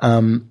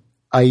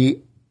 I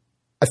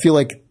feel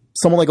like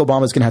someone like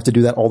Obama is going to have to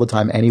do that all the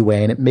time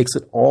anyway, and it makes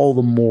it all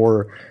the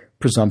more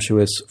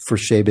presumptuous for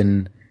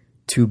Chabon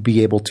to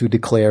be able to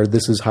declare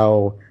this is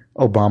how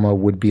Obama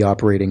would be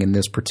operating in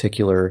this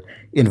particular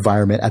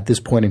environment at this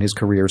point in his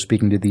career,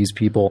 speaking to these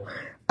people.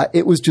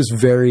 It was just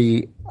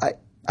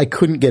I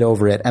couldn't get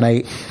over it, and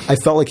I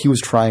felt like he was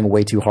trying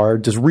way too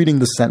hard, just reading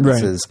the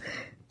sentences.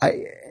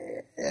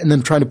 And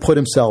then trying to put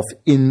himself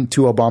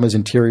into Obama's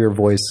interior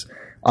voice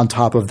on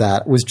top of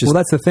that was just... Well,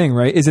 that's the thing,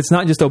 right? Is it's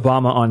not just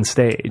Obama on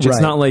stage. It's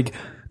not like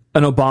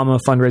an Obama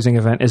fundraising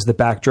event is the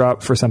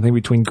backdrop for something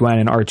between Gwen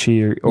and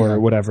Archie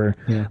or whatever.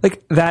 Yeah.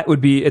 Like that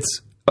would be...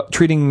 It's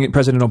treating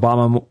President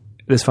Obama,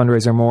 this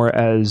fundraiser, more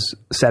as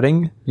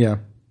setting. Yeah.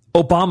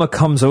 Obama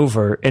comes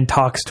over and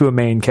talks to a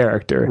main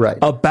character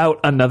about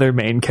another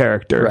main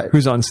character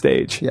who's on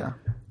stage. Yeah.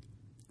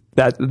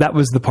 That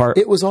was the part.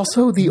 It was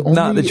also the only,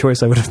 not the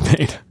choice I would have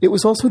made. It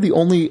was also the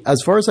only,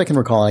 as far as I can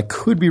recall, I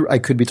could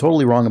be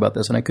totally wrong about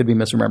this, and I could be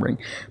misremembering,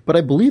 but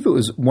I believe it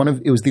was one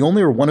of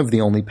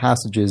the only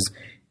passages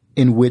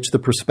in which the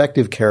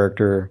perspective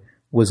character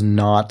was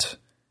not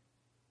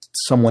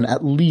someone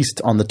at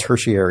least on the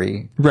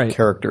tertiary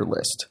character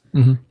list.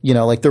 Mm-hmm.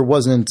 Like there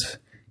wasn't,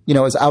 it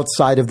was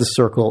outside of the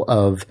circle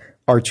of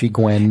Archie,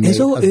 Gwen, Nate,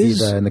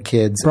 Aviva, and the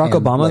kids. Barack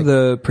Obama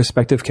the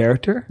perspective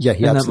character? Yeah,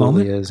 he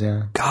absolutely is,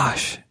 yeah.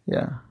 Gosh.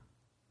 Yeah.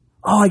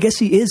 Oh, I guess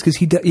he is, because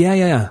he does.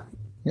 Yeah.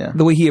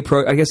 The way he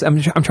approached, I guess I'm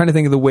trying to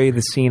think of the way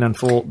the scene begins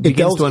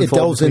to unfold. It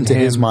delves into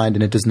his mind,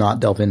 and it does not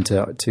delve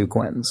into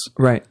Gwen's.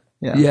 Right.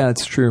 Yeah,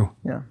 it's true.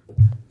 Yeah.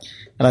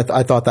 And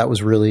I thought that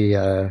was really,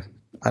 I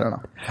don't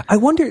know. I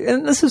wonder,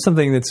 and this is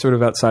something that's sort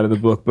of outside of the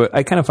book, but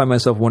I kind of find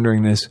myself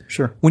wondering this.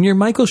 Sure. When you're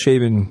Michael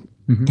Chabon,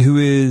 who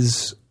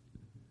is...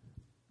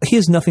 He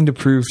has nothing to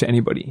prove to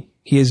anybody.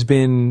 He has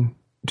been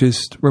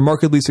just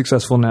remarkably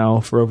successful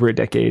now for over a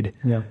decade.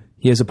 Yeah.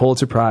 He has a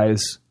Pulitzer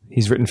Prize.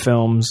 He's written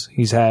films.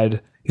 He's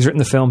written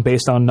the film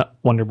based on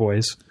Wonder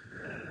Boys,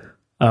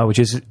 which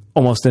is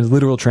almost a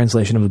literal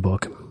translation of the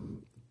book.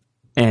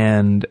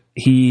 And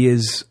he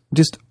is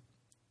just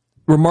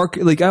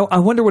remarkable. Like I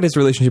wonder what his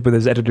relationship with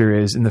his editor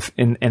is in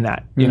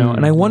that,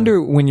 And I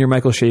wonder when you're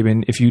Michael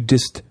Chabon, if you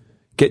just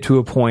get to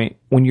a point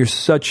when you're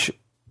such.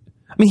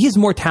 I mean, he has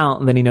more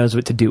talent than he knows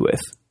what to do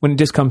with when it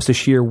just comes to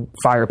sheer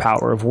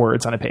firepower of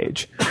words on a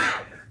page.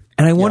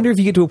 And I wonder if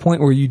you get to a point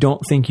where you don't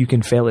think you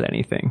can fail at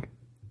anything.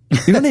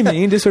 You know what I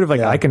mean? Just sort of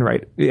like, I can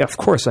write. Yeah, of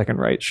course I can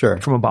write. Sure.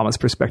 From Obama's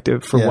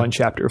perspective for one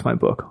chapter of my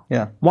book.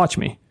 Yeah. Watch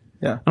me.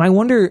 Yeah. And I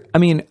wonder, I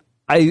mean,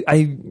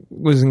 I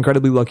was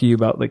incredibly lucky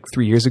about like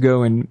 3 years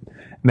ago and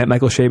met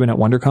Michael Chabon at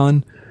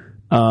WonderCon.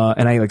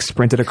 And I like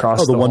sprinted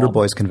across the Wonder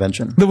Boys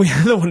convention. The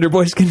Wonder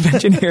Boys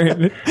convention here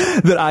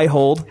that I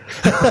hold.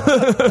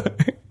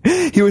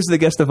 He was the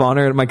guest of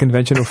honor at my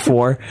convention of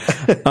 4.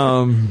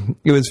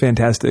 It was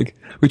fantastic.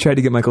 We tried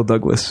to get Michael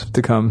Douglas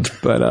to come,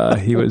 but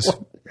he was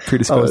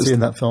predisposed. Oh, is he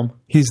in that film?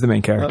 He's the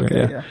main character.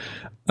 Okay,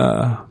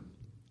 yeah.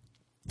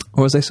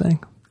 What was I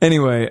saying?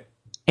 Anyway,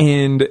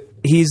 and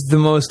he's the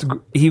most.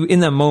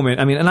 In that moment.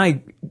 I mean, and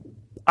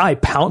I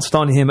pounced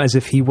on him as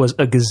if he was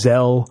a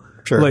gazelle.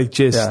 Sure. Like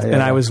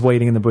I was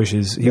waiting in the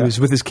bushes. He was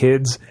with his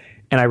kids,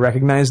 and I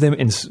recognized him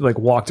and like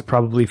walked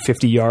probably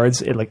 50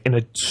 yards in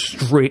a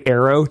straight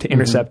arrow to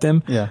intercept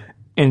him. Yeah.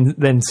 And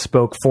then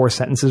spoke 4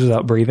 sentences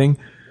without breathing.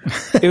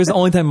 It was the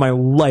only time in my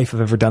life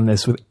I've ever done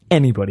this with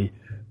anybody.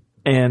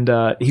 And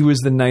he was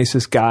the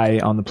nicest guy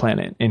on the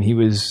planet, and he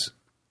was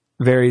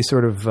very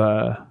sort of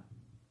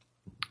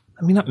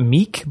not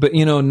meek, but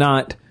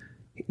not.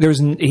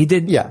 His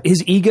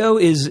ego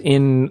is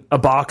in a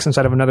box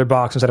inside of another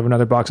box inside of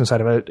another box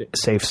inside of a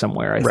safe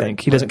somewhere. I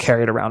think he doesn't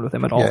carry it around with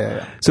him at all.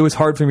 So it's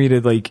hard for me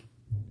to like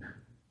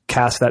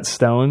cast that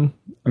stone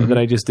that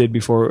I just did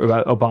before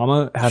about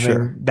Obama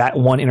having that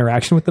one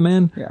interaction with the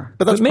man. Yeah,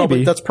 but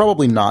that's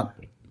probably not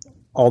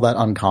all that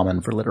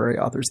uncommon for literary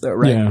authors, though,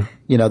 right?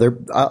 Yeah.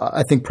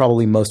 I think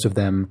probably most of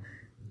them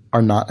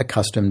are not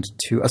accustomed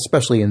to,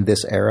 especially in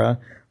this era,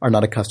 are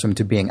not accustomed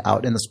to being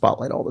out in the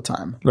spotlight all the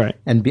time. Right.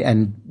 And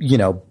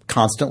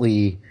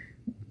constantly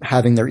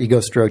having their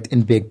ego stroked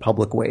in big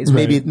public ways.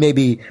 Right.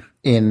 Maybe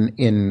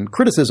in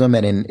criticism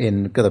and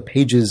in the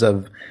pages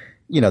of,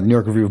 the New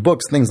York Review of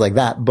Books, things like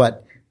that,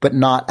 but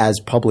not as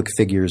public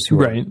figures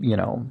who are,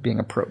 being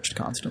approached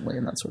constantly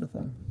and that sort of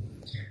thing.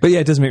 But yeah,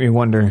 it does make me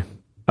wonder,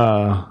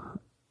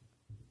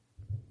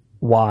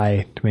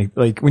 why to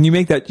make when you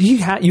make that you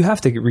have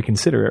to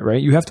reconsider it,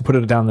 right? You have to put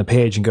it down on the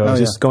page and go, is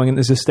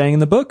this staying in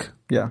the book?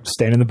 Yeah,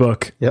 staying in the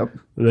book. Yep.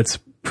 Let's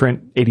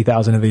print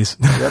 80,000 of these.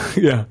 Yep.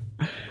 Yeah.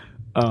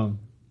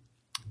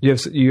 You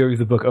have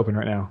the book open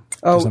right now.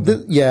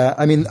 Yeah.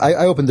 I mean, I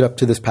opened it up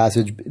to this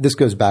passage. This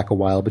goes back a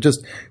while, but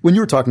just when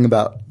you were talking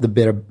about the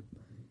bit of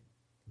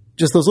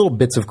just those little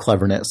bits of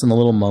cleverness and the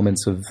little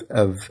moments of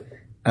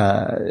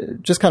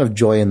just kind of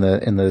joy in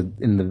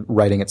the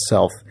writing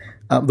itself.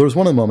 There was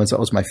one of the moments that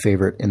was my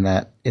favorite in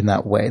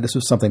that way. This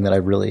was something that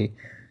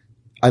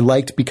I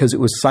liked because it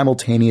was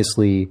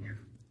simultaneously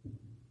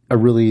a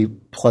really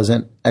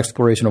pleasant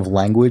exploration of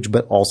language,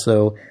 but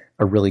also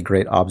a really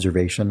great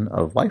observation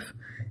of life.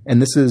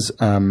 And this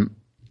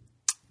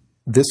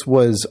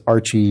was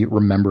Archie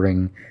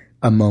remembering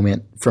a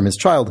moment from his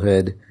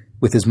childhood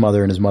with his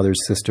mother and his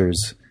mother's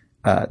sisters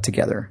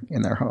together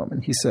in their home.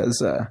 And he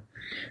says,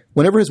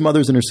 whenever his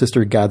mother's and her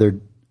sister gathered,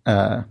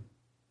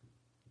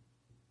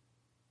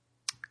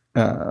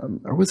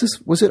 or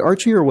was it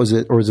Archie or was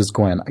this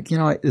Gwen?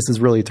 This is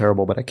really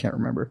terrible, but I can't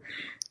remember.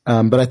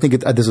 But I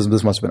think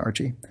this must have been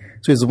Archie.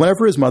 So he says,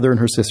 whenever his mother and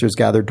her sisters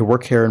gathered to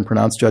work hair and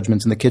pronounce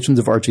judgments in the kitchens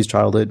of Archie's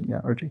childhood,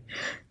 Archie,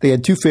 they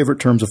had 2 favorite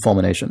terms of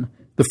fulmination.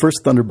 The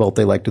first thunderbolt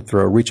they liked to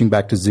throw, reaching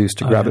back to Zeus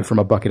to grab it from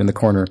a bucket in the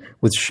corner,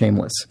 was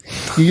shameless.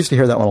 You used to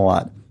hear that one a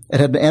lot. It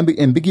had an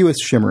ambiguous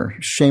shimmer.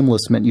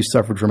 Shameless meant you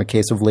suffered from a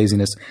case of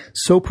laziness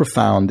so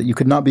profound that you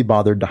could not be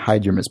bothered to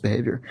hide your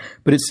misbehavior.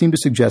 But it seemed to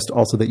suggest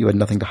also that you had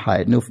nothing to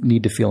hide, no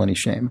need to feel any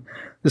shame.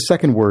 The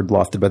second word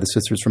lofted by the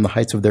sisters from the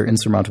heights of their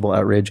insurmountable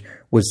outrage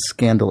was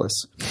scandalous.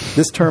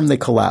 This term they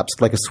collapsed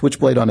like a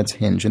switchblade on its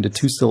hinge into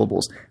 2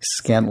 syllables,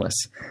 scandalous,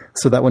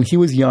 so that when he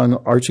was young,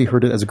 Archie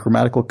heard it as a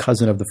grammatical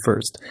cousin of the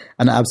first,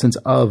 an absence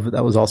of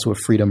that was also a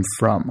freedom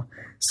from.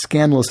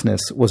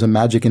 Scandalousness was a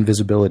magic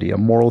invisibility, a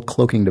moral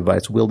cloaking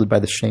device wielded by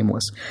the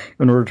shameless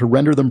in order to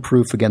render them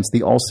proof against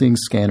the all-seeing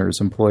scanners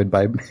employed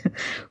by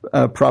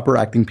proper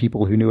acting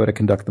people who knew how to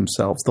conduct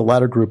themselves. The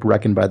latter group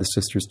reckoned by the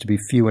sisters to be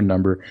few in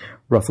number,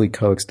 roughly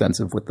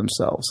coextensive with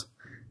themselves.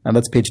 And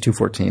that's page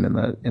 214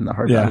 in the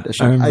hardbound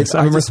edition. I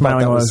remember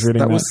smiling while I was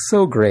reading that. That was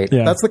so great.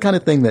 Yeah. That's the kind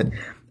of thing that,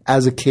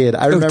 as a kid,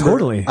 I remember.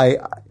 Totally. I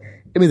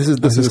mean, this is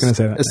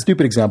a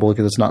stupid example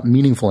because it's not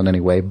meaningful in any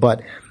way,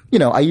 but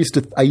I used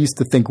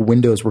to think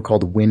windows were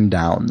called wind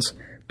downs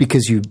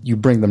because you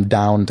bring them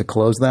down to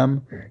close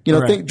them.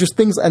 Right. Just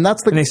things, and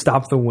they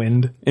stop the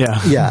wind.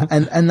 Yeah, yeah,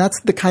 and that's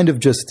the kind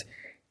of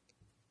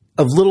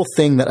little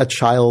thing that a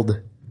child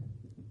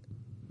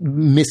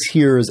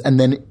mishears and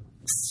then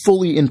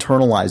fully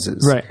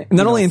internalizes. Right, and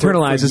not only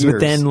internalizes, but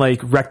then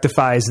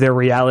rectifies their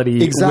reality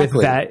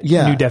with that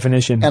new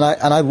definition. And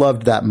I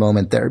loved that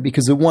moment there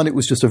because it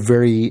was just a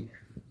very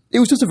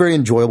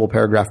enjoyable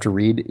paragraph to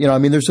read.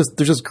 There's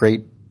just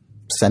great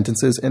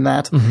sentences in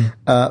that,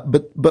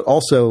 but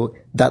also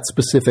that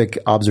specific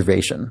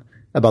observation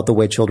about the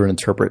way children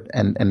interpret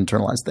and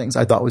internalize things,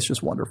 I thought was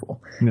just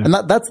wonderful. Yeah. And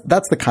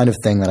that's the kind of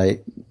thing that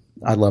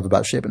I love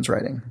about Chabon's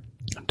writing.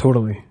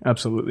 Totally,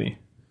 absolutely.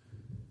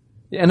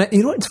 And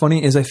you know what's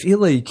funny is I feel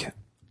like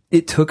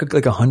it took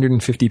like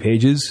 150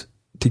 pages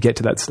to get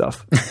to that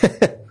stuff.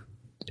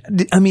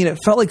 I mean, it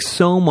felt like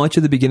so much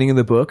of the beginning of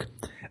the book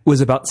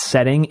was about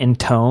setting and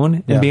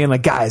tone and being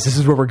like, guys, this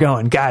is where we're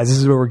going. Guys, this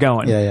is where we're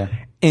going. Yeah.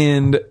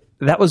 And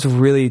that was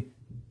really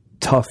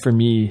tough for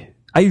me.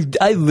 I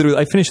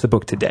finished the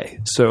book today.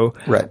 So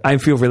I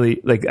feel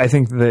really like, I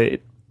think that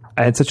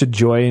I had such a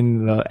joy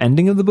in the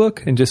ending of the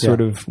book and just sort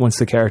of once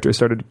the characters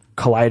started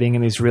colliding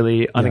in these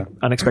really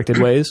unexpected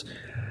ways.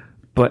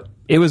 But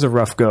it was a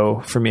rough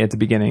go for me at the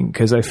beginning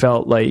because I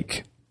felt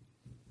like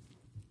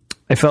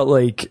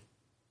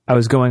I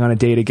was going on a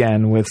date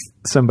again with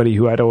somebody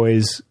who I'd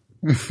always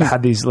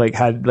had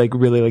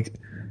really like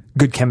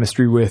good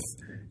chemistry with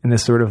and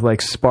this sort of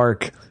like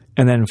spark.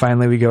 And then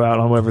finally we go out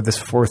on whatever this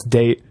fourth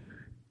date.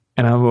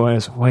 And I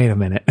was, wait a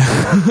minute.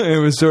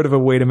 It was sort of a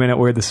wait a minute,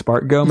 where'd the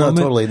spark go moment.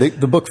 No, totally.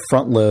 The book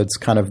front loads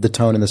kind of the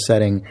tone and the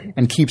setting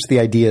and keeps the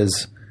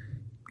ideas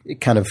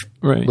kind of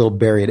a little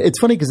buried. It's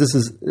funny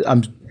because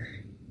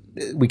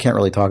we can't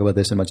really talk about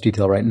this in much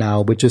detail right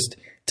now, but just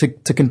to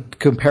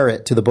compare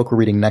it to the book we're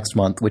reading next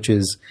month, which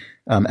is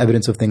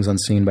Evidence of Things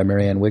Unseen by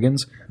Marianne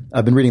Wiggins.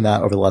 I've been reading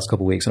that over the last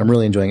couple of weeks, and I'm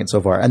really enjoying it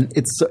so far. And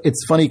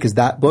it's funny because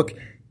that book,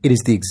 it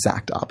is the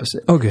exact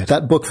opposite. Oh, good.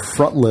 That book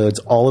front loads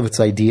all of its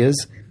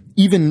ideas,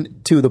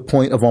 even to the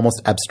point of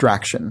almost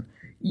abstraction,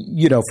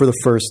 for the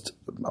first,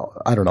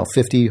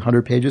 50,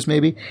 100 pages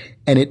maybe.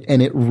 And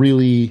it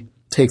really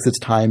takes its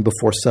time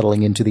before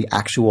settling into the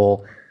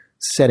actual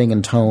setting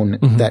and tone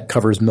that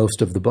covers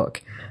most of the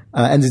book.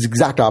 And it's the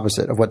exact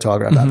opposite of what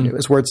Telegraph Avenue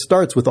is, where it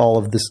starts with all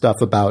of this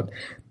stuff about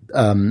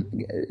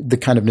the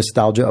kind of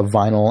nostalgia of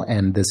vinyl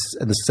and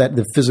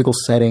the physical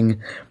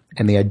setting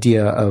and the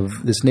idea of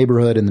this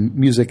neighborhood and the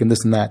music and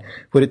this and that.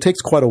 But it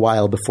takes quite a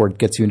while before it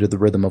gets you into the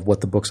rhythm of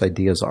what the book's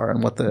ideas are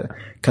and what the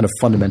kind of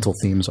fundamental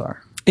themes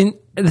are. And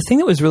the thing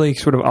that was really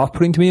sort of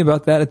off-putting to me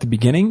about that at the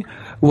beginning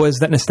was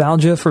that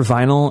nostalgia for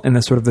vinyl and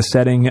the sort of the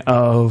setting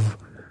of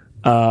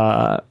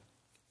a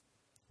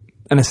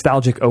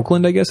nostalgic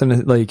Oakland, I guess.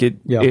 And like it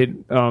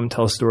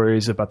tells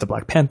stories about the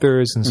Black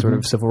Panthers and sort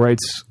of civil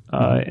rights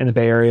in the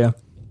Bay Area.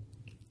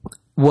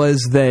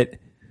 Was that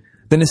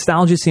the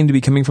nostalgia seemed to be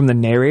coming from the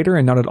narrator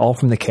and not at all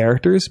from the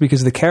characters,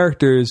 because the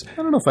characters,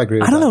 I don't know if I agree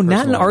with that. I don't know. Personally.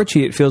 Nat and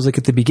Archie, it feels like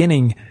at the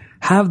beginning,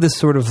 have this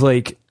sort of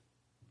like,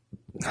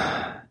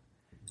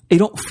 they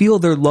don't feel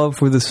their love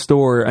for the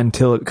store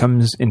until it's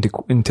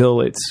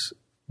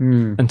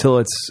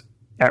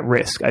at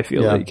risk. I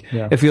feel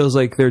it feels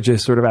like they're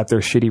just sort of at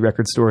their shitty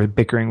record store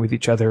bickering with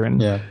each other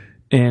and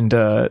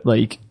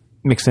like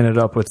mixing it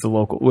up with the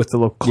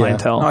local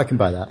clientele. No, I can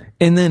buy that.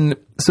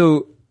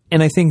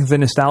 And I think the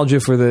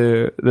nostalgia for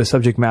the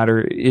subject matter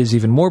is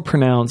even more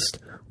pronounced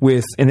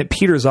and it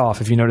peters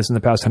off, if you notice in the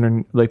past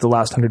the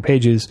last 100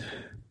 pages,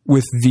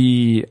 with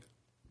the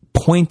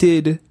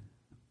pointed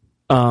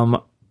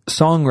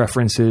song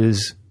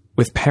references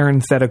with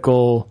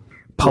parenthetical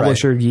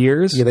publisher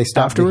years. Yeah,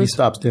 afterwards. He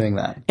stops doing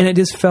that. And it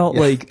just felt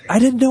like, I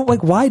didn't know,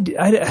 like, why?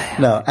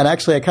 No, and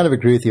actually I kind of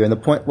agree with you. And the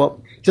point,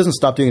 he doesn't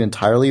stop doing it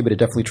entirely, but it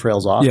definitely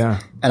trails off. Yeah.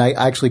 And I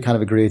actually kind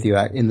of agree with you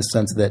in the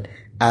sense that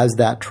as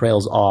that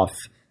trails off,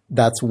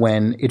 that's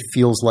when it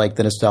feels like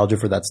the nostalgia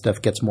for that stuff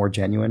gets more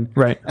genuine.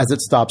 Right. As it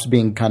stops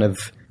being kind of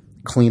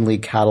cleanly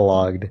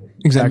cataloged.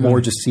 Exactly. And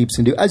more just seeps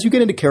into, as you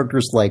get into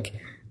characters like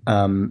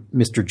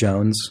Mr.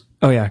 Jones.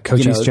 Oh yeah,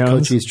 Cochise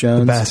Jones.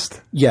 The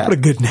best. Yeah. What a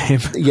good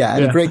name. Yeah,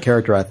 and a great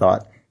character, I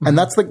thought. And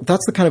that's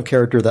the kind of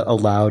character that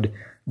allowed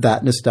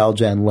that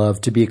nostalgia and love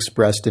to be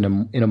expressed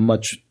in a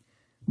much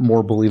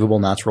more believable,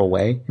 natural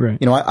way. Right.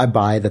 I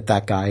buy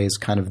that guy is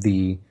kind of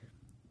the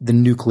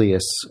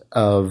nucleus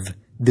of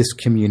this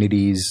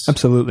community's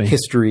absolutely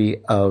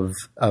history of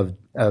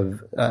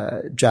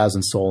jazz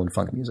and soul and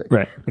funk music.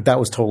 Right. Like that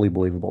was totally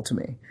believable to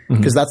me,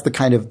 because that's the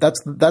kind of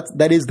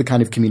that is the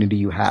kind of community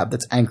you have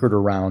that's anchored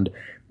around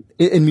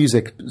in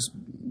music.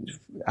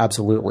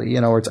 Absolutely.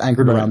 Or it's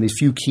anchored around these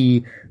few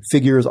key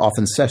figures,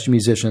 often session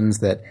musicians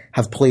that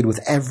have played with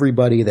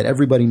everybody, that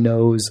everybody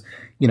knows,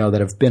 that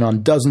have been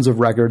on dozens of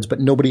records, but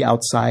nobody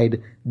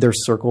outside their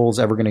circle is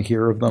ever going to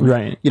hear of them.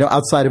 Right.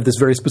 Outside of this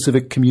very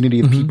specific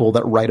community of people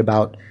that write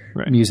about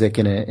music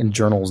in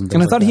journals and things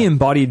and I like thought that. he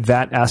embodied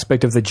that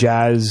aspect of the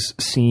jazz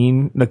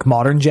scene, like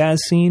modern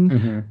jazz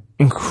scene,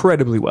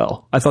 incredibly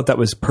well. I thought that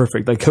was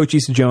perfect. Like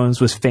Cochise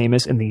Jones was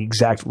famous in the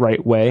exact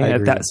right way.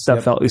 That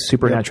stuff felt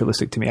super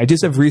naturalistic to me. I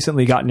just have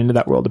recently gotten into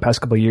that world the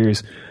past couple of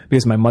years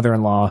because my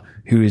mother-in-law,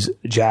 who's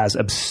jazz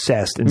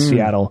obsessed in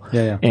Seattle,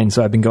 and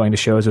so I've been going to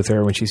shows with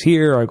her when she's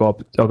here, or I'll go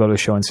to a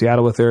show in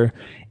Seattle with her.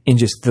 And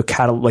just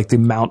the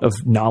amount of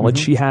knowledge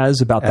she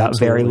has about that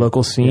very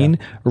local scene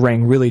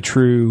rang really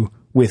true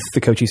with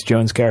the Cochise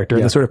Jones character.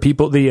 The sort of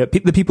people, the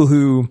people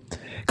who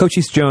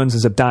Cochise Jones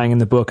ends up dying in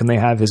the book, and they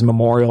have his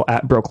memorial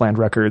at Brokeland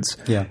Records.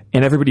 Yeah.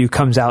 And everybody who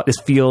comes out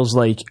feels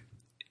like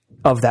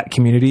of that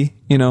community,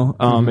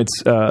 it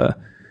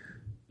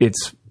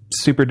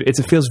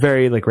feels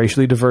very like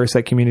racially diverse,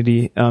 that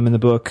community in the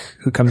book,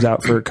 who comes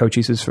out for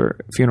Cochise's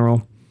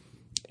funeral.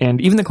 And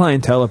even the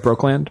clientele of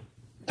Brokeland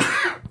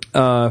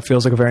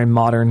feels like a very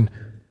modern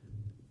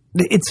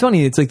it's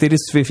funny. It's like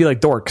they feel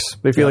like dorks.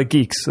 They feel like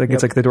geeks. Like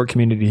it's like the dork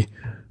community.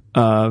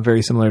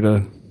 Very similar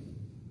to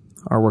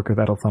our work with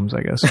Adult Thumbs,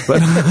 I guess. But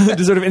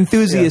the sort of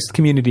enthusiast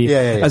community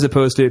as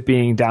opposed to it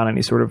being down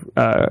any sort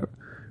of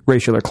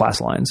racial or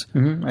class lines.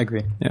 Mm-hmm, I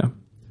agree. Yeah.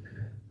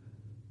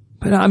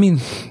 But I mean,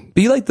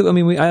 but you like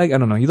I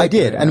don't know. You like I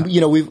did. And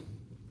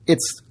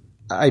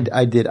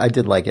I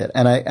did like it.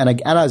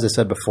 And as I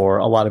said before,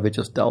 a lot of it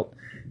just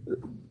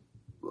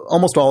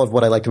almost all of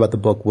what I liked about the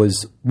book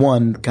was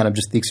one, kind of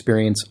just the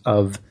experience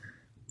of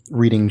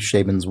reading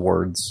Chabon's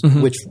words,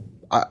 which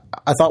I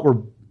thought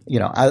were,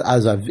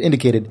 as I've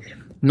indicated,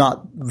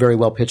 not very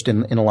well pitched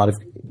in a lot of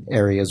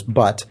areas,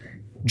 but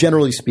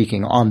generally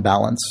speaking, on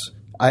balance,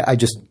 I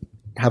just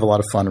have a lot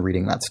of fun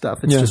reading that stuff.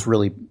 It's just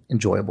really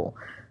enjoyable.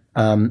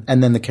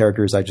 And then the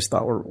characters I just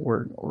thought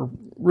were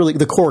really,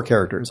 the core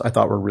characters I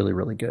thought were really,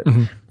 really good.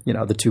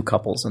 Mm-hmm. The two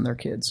couples and their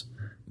kids.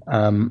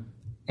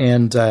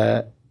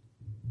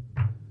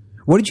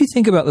 What did you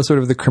think about the sort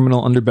of the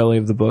criminal underbelly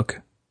of the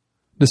book?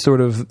 The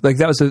sort of like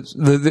that was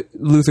the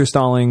Luther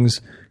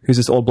Stallings, who's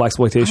this old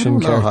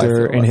blaxploitation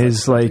character, and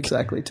his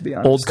exactly, to be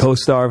honest, old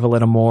co-star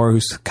Valletta Moore,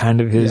 who's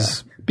kind of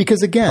his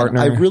because again,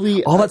 partner.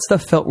 All that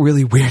stuff felt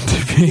really weird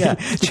to me. Yeah,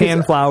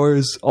 Chan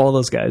Flowers, all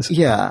those guys.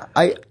 Yeah,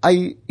 I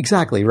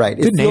exactly right.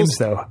 Good names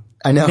though.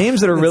 I know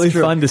names that are really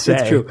fun to say.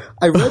 It's true.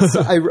 I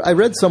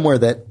read somewhere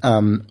that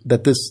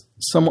that this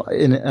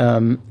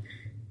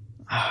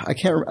I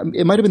can't.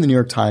 It might have been the New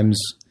York Times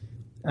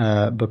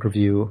book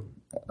review.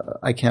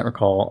 I can't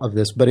recall of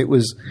this, but it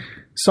was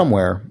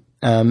somewhere.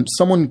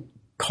 Someone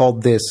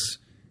called this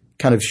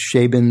kind of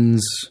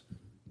Chabon's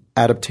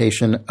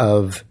adaptation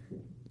of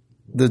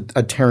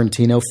a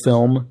Tarantino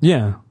film.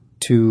 Yeah.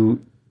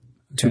 To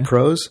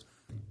prose.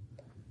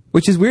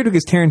 Which is weird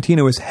because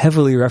Tarantino is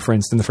heavily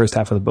referenced in the first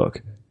half of the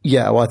book.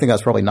 Yeah, well, I think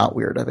that's probably not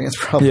weird. I think it's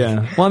probably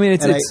Well, I mean,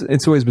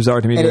 it's always bizarre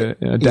to me to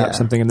adapt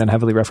something and then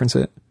heavily reference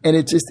it. And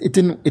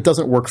it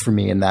doesn't work for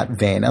me in that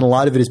vein. And a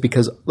lot of it is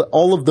because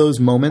all of those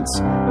moments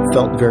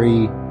felt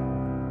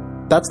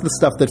that's the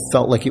stuff that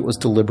felt like it was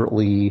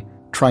deliberately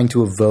trying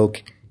to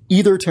evoke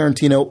either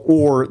Tarantino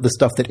or the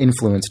stuff that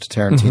influenced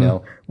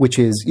Tarantino, which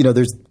is,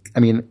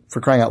 for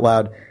crying out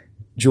loud,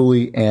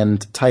 Julie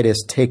and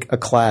Titus take a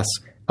class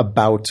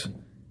about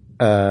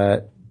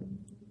I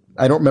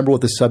don't remember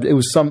what the subject. It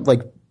was some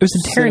like. It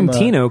was a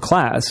Tarantino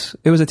class.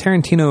 It was a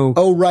Tarantino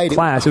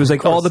class. It was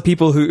like all the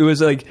people who, it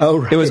was like,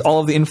 it was all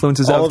of the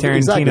influences of Tarantino.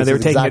 Exactly, they were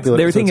taking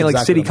they were taking it like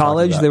City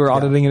College. They were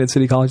auditing it at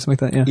City College,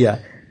 something like that. Yeah.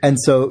 Yeah. And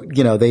so,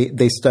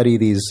 they study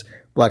these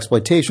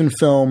blaxploitation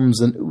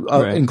films and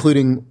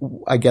including,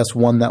 I guess,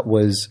 one that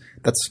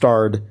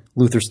starred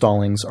Luther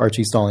Stallings,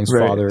 Archie Stallings'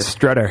 father.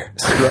 Strutter,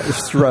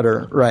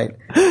 right.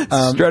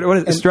 Strutter, what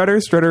is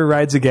it? Strutter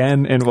Rides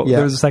Again. And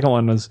there was the second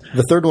one was.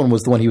 The third one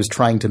was the one he was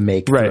trying to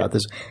make throughout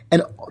this.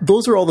 And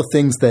those are all the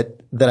things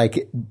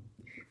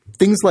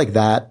things like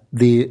that,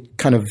 the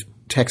kind of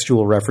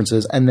textual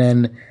references, and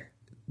then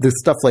the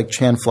stuff like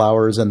Chan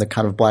Flowers and the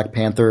kind of Black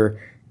Panther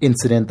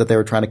incident that they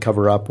were trying to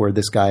cover up where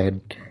this guy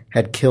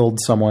had killed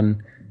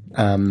someone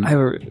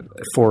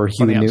for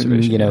Huey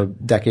Newton,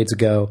 decades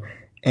ago.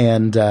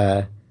 And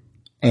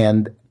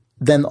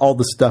then all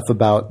the stuff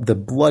about the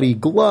bloody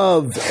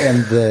glove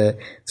and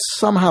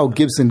somehow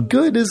Gibson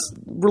Good is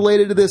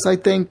related to this, I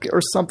think,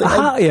 or something.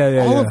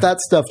 All of that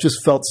stuff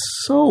just felt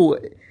so.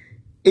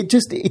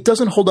 It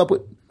doesn't hold up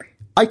with.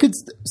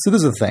 So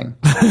this is the thing.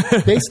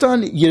 Based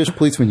on Yiddish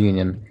Policeman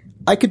Union,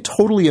 I could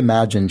totally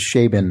imagine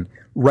Chabon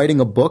writing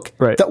a book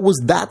that was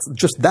that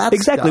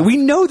exactly. Stuff. We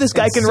know this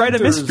guy can write a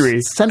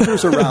mystery.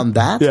 Centers around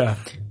that. Yeah.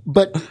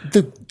 But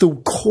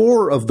the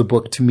core of the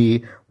book to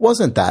me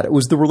wasn't that. It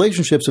was the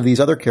relationships of these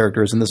other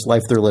characters in this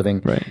life they're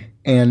living. Right.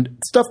 And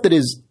stuff that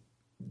is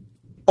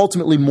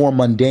ultimately more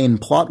mundane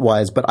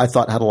plot-wise, but I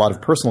thought had a lot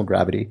of personal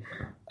gravity.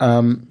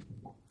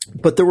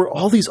 But there were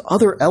all these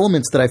other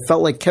elements that I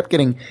felt like kept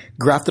getting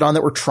grafted on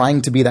that were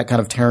trying to be that kind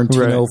of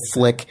Tarantino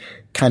flick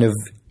kind of,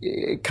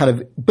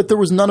 but there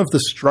was none of the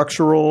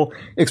structural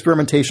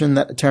experimentation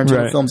that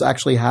Tarantino films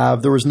actually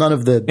have. There was none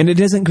of the, and it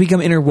doesn't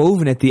become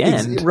interwoven at the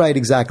end. Right,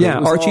 exactly. Yeah,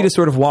 Archie just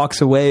sort of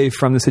walks away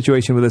from the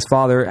situation with his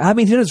father. I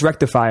mean, he does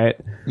rectify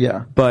it.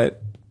 Yeah,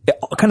 but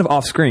kind of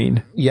off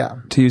screen. Yeah,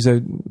 to use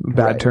a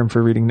bad term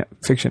for reading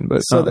fiction.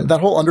 But so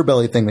that whole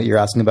underbelly thing that you're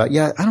asking about,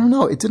 I don't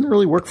know. It didn't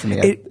really work for me.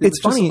 It's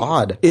funny. Just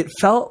odd. It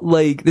felt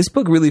like this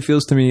book really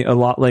feels to me a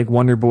lot like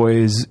Wonder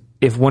Boys.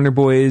 If Wonder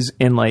Boys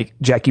and like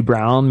Jackie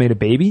Brown made a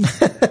baby.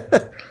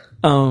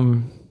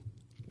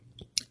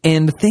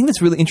 And the thing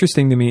that's really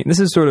interesting to me, and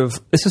this is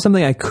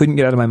something I couldn't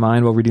get out of my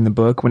mind while reading the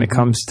book when it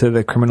comes to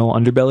the criminal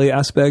underbelly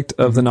aspect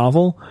of the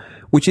novel,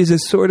 which is a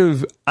sort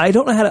of, I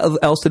don't know how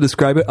else to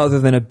describe it other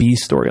than a B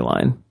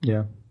storyline.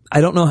 Yeah. I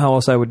don't know how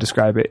else I would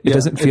describe it. It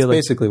doesn't feel like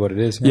basically what it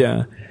is.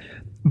 Yeah.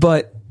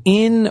 But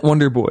in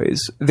Wonder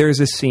Boys, there's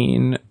a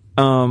scene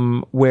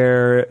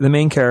where the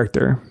main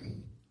character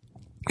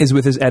is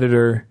with his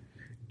editor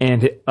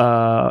and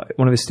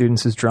one of his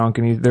students is drunk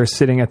and they're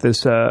sitting at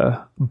this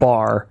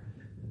bar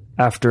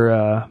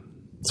after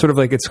sort of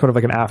like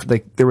an after,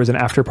 like there was an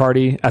after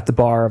party at the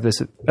bar of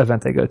this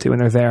event they go to,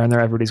 and they're there and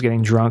everybody's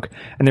getting drunk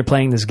and they're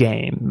playing this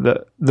game.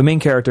 The main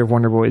character of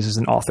Wonder Boys is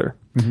an author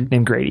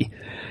named Grady.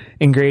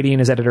 And Grady and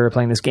his editor are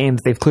playing this game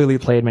that they've clearly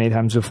played many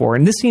times before.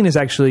 And this scene is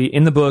actually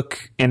in the book,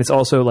 and it's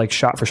also like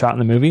shot for shot in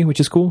the movie, which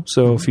is cool.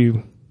 So if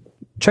you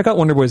check out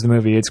Wonder Boys the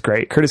movie, it's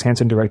great. Curtis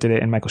Hanson directed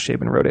it and Michael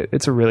Chabon wrote it.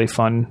 It's a really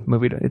fun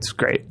movie. It's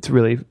great. It's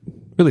really,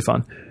 really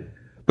fun.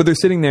 But they're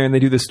sitting there and they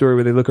do this story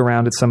where they look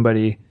around at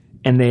somebody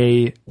and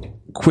they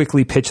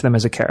quickly pitch them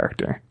as a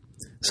character.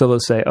 So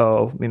they'll say,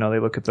 they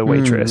look at the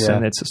waitress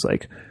and it's just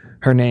like,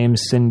 her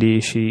name's Cindy.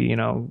 She,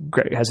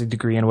 has a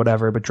degree in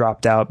whatever, but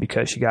dropped out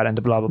because she got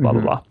into blah, blah, blah,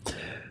 blah, blah.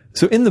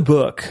 So in the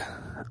book,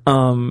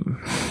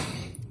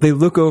 they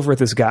look over at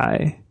this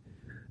guy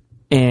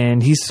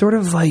and he's sort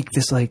of like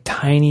this like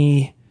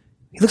tiny,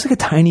 he looks like a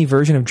tiny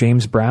version of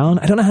James Brown.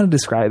 I don't know how to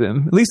describe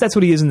him. At least that's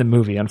what he is in the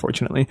movie,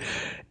 unfortunately.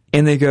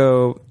 And they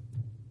go,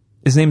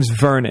 his name's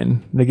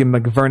Vernon. They give him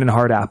like Vernon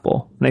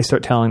Hardapple. And they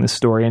start telling this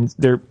story and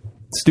their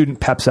student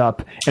peps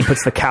up and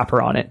puts the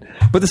capper on it.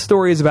 But the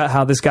story is about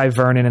how this guy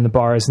Vernon in the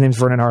bar, his name's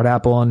Vernon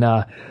Hardapple,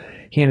 and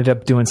he ended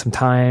up doing some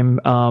time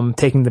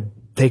taking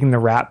the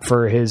rap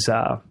for his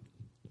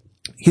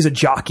he's a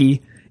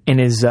jockey and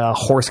his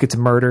horse gets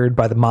murdered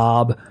by the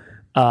mob.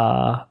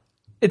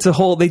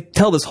 They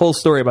tell this whole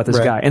story about this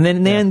guy, and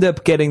then they end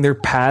up getting their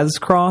paths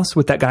crossed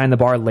with that guy in the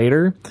bar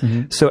later.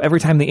 So every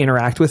time they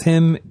interact with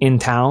him in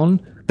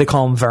town, they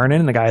call him Vernon,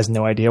 and the guy has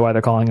no idea why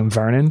they're calling him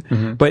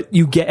Vernon. But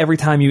you get, every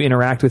time you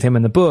interact with him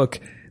in the book,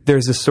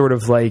 there's this sort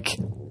of like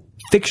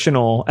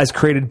fictional, as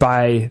created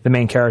by the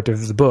main character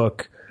of the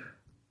book,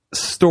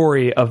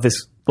 story of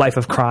this life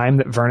of crime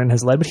that Vernon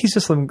has led. But he's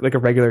just like a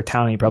regular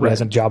townie. He probably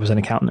has a job as an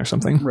accountant or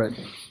something. Right.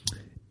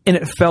 And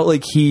it felt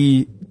like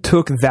he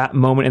took that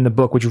moment in the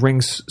book, which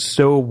rings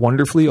so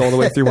wonderfully all the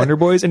way through Wonder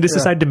Boys, and just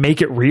decided to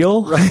make it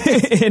real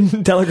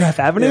in Telegraph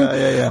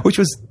Avenue, which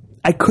was,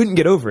 I couldn't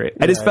get over it.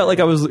 I just felt like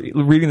I was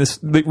reading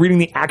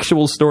the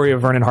actual story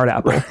of Vernon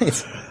Hardapple.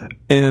 Right.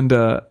 And,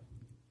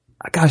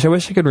 gosh, I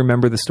wish I could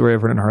remember the story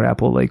of Vernon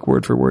Hardapple, like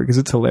word for word, because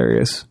it's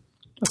hilarious.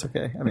 That's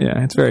okay.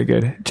 It's very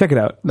good. Check it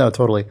out. No,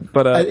 totally.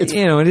 But, it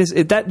is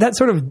that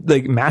sort of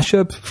like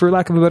mashup, for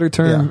lack of a better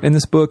term, in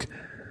this book.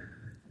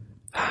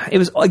 It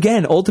was,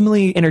 again,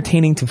 ultimately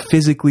entertaining to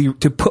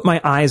put my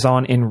eyes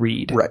on and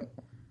read. Right.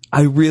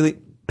 I really,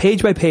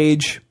 page by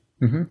page,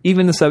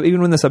 even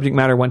when the subject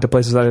matter went to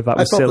places that I thought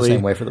was silly. I felt the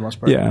same way for the most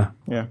part. Yeah.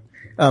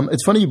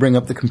 It's funny you bring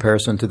up the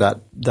comparison to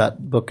that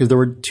book, because there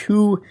were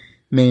two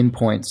main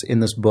points in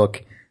this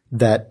book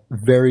that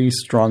very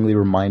strongly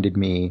reminded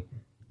me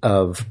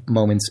of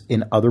moments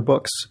in other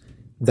books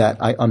that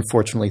I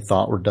unfortunately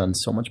thought were done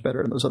so much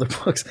better in those other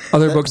books.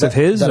 Other books of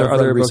his, or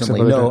other books of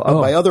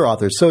by other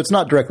authors. So it's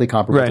not directly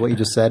comparable to what you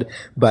just said,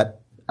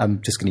 but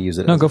I'm just going to use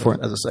it as a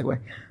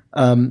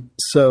segue.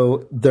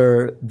 So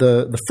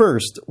the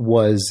first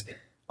was,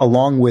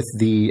 along with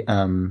the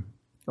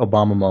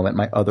Obama moment,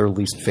 my other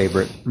least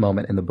favorite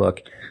moment in the book,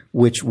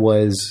 which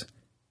was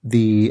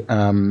the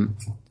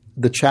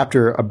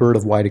chapter "A Bird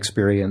of Wide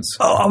Experience."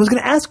 Oh, I was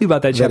going to ask you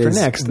about that chapter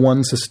next.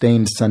 One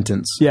sustained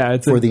sentence. Yeah,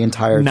 it's for the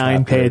entire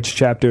 9-page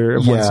chapter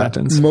of one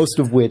sentence. Most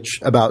of which,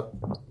 about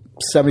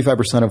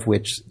 75% of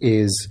which,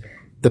 is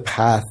the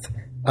path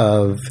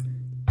of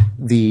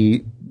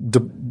the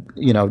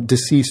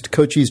deceased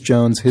Cochise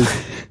Jones,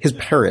 his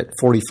parrot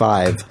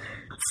 45,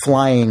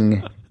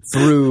 flying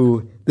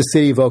through the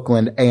city of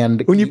Oakland,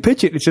 and when you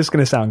pitch it, it's just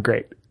going to sound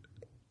great.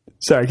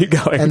 Sorry, keep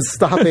going. And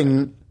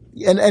stopping.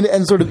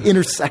 And sort of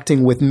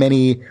intersecting with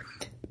many,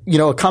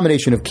 a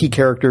combination of key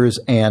characters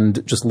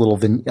and just little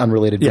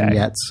unrelated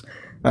vignettes.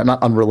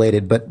 Not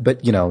unrelated, but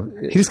he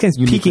just keeps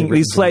peeking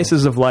these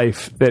slices of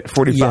life that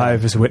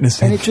 45 is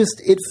witnessing. And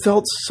it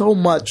felt so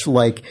much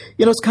like,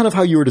 it's kind of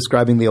how you were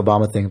describing the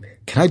Obama thing.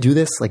 Can I do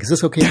this? Like, is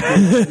this okay?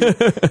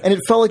 And it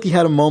felt like he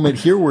had a moment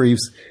here where he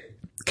was,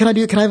 can I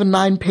have a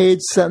 9-page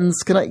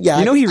sentence? Can I?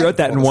 Yeah. He wrote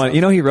that in one.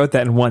 He wrote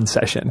that in one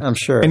session. I'm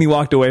sure. And he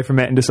walked away from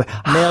it and just like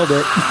nailed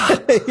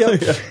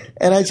it.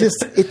 And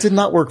it did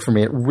not work for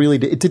me. It really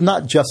did. It did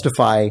not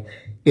justify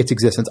its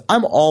existence.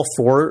 I'm all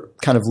for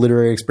kind of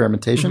literary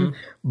experimentation,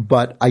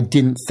 but I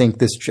didn't think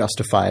this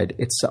justified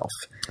itself.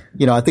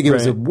 I think it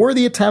was a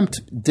worthy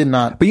attempt. Did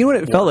not. But you know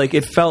what it felt like?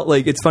 It felt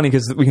like, it's funny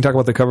because we can talk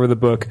about the cover of the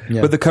book,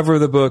 but the cover of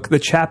the book, the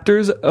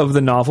chapters of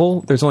the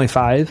novel, there's only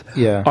 5,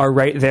 are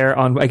right there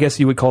on, I guess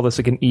you would call this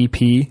like an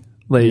EP,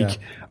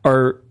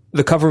 or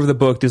the cover of the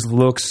book just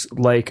looks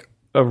like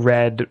a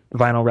red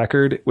vinyl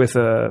record with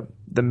the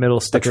middle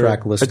sticker, a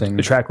track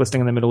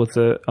listing in the middle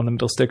on the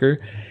middle sticker,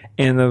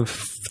 and the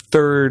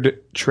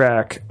third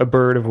track, "A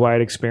Bird of Wide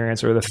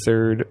Experience," or the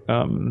third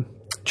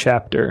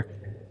chapter,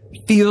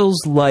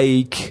 feels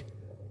like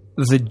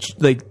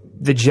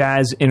the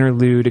jazz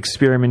interlude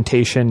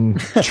experimentation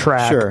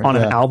track on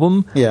an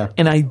album. Yeah,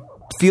 and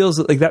feels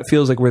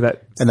like where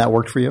that, and that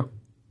worked for you.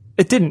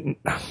 It didn't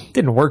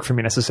work for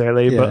me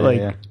necessarally, but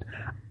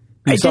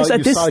I just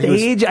at this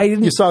stage, I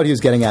didn't. You saw what he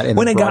was getting at.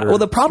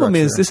 The problem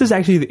is, this is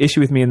actually the issue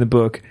with me in the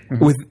book.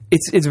 With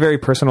it's a very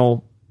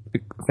personal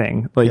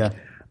thing.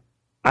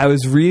 I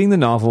was reading the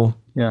novel,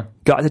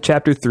 got to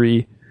chapter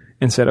 3,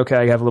 and said, okay,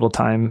 I have a little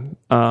time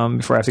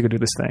before I have to go do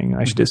this thing.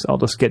 I'll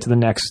just get to the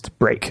next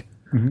break.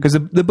 Because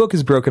the book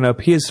is broken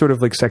up. He has sort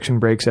of like section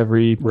breaks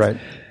every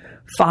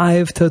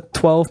 5 to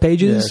 12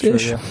 pages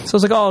ish. So I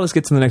was like, oh, let's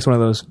get to the next one of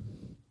those.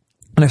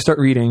 And I start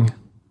reading.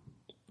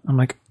 I'm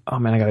like, oh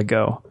man, I gotta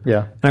go.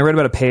 Yeah. And I read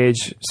about a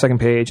page, second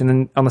page, and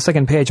then on the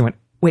second page I went,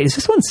 wait, is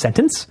this one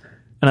sentence?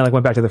 And I like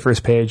went back to the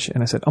first page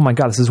and I said, oh my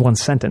God, this is one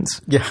sentence.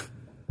 Yeah.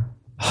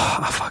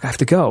 Oh, fuck, I have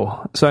to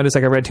go. So I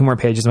read 2 more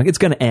pages. I'm like, it's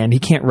going to end. He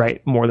can't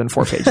write more than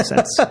 4 pages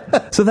since.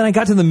 So then I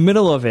got to the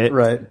middle of it.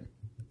 Right.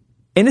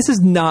 And this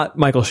is not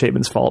Michael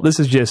Chabon's fault. This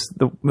is just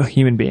the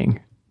human being.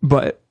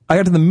 But I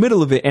got to the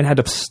middle of it and had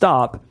to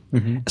stop.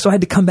 So I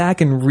had to come back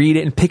and read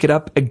it and pick it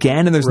up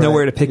again. And there's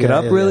nowhere to pick it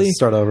up, really.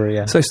 Start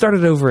over, So I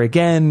started over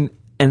again.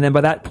 And then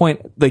by that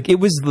point, like, it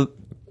was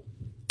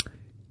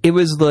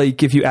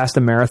like if you asked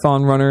a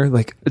marathon runner,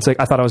 like, it's like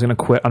I thought I was going to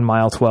quit on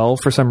mile 12.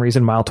 For some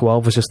reason, mile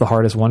 12 was just the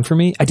hardest one for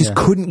me. I just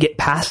couldn't get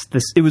past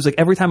this. It was like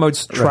every time I would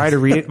try to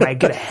read it, I'd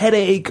get a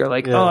headache or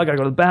like, oh, I got to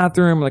go to the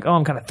bathroom. Like, oh,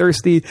 I'm kind of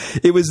thirsty.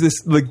 It was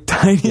this like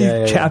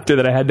tiny chapter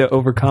that I had to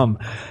overcome.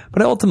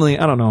 But ultimately,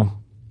 I don't know.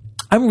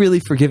 I'm really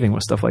forgiving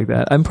with stuff like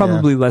that. I'm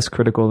probably less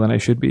critical than I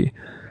should be.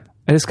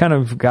 I just kind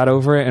of got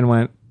over it and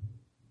went,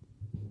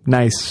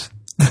 nice.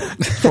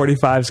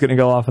 45 is going to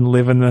go off and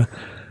live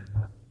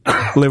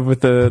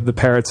with the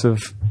parrots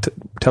of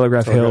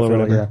Telegraph Hill or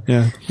whatever.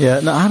 Yeah.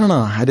 No, I don't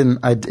know.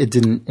 It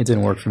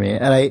didn't work for me.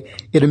 And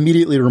it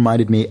immediately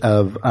reminded me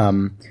of,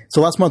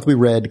 so last month we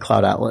read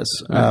Cloud Atlas.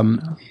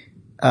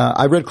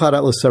 I read Cloud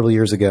Atlas several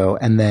years ago.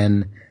 And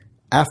then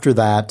after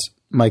that,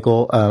 not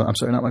Michael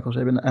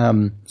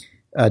Chabon,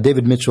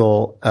 David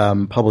Mitchell,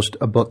 published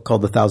a book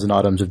called The Thousand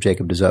Autumns of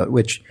Jacob de Zoet,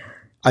 which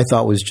I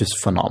thought was just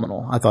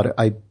phenomenal. I thought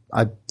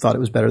it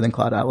was better than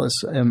Cloud Atlas.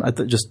 Not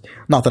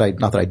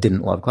that I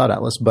didn't love Cloud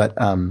Atlas, but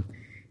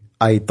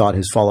I thought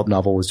his follow-up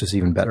novel was just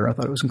even better. I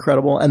thought it was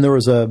incredible. And there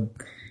was a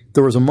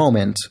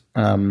moment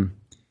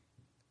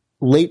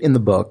late in the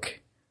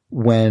book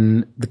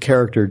when the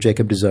character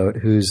Jacob de Zoet,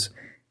 who's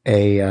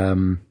he's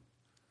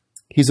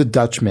a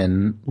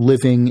Dutchman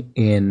living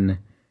in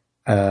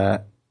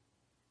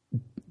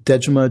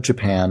Dejima,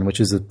 Japan,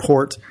 which is a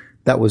port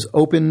that was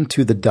open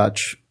to the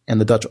Dutch and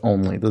the Dutch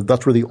only. The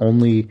Dutch were the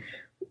only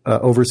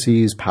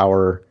overseas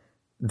power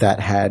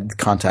that had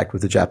contact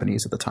with the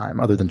Japanese at the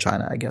time, other than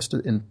China, I guess, to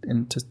a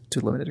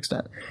limited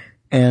extent.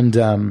 And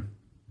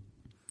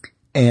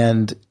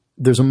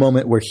there's a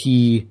moment where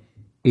he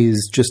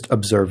is just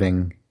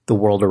observing the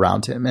world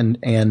around him,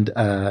 and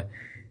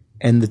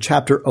the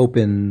chapter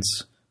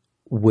opens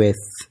with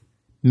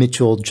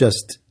Mitchell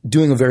just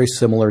doing a very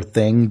similar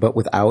thing, but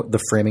without the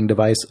framing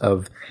device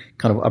of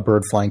kind of a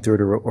bird flying through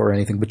it or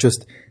anything, but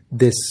just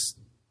this.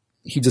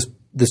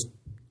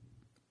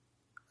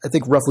 I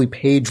think roughly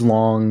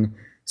page-long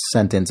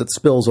sentence. It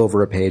spills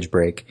over a page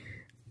break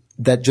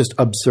that just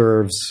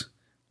observes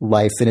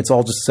life, and it's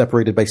all just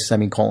separated by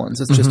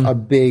semicolons. It's just a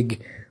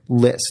big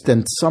list,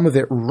 and some of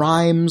it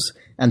rhymes,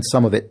 and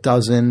some of it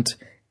doesn't,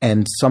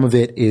 and some of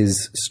it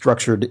is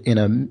structured in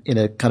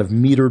a kind of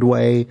metered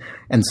way,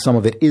 and some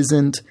of it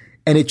isn't.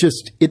 And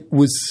it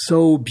was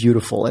so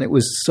beautiful, and it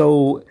was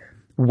so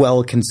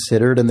well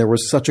considered, and there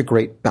was such a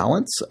great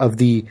balance of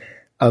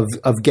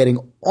getting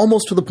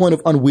almost to the point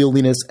of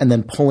unwieldiness and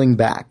then pulling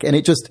back. And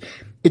it just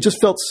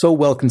felt so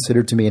well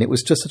considered to me. And it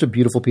was just such a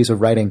beautiful piece of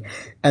writing.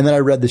 And then I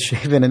read The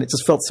Shaven and it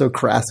just felt so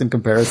crass in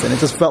comparison. It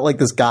just felt like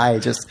this guy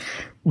just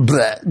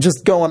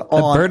going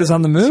on. The bird is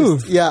on the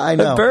move. I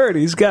know. The bird,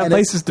 he's got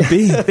places to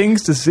be,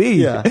 things to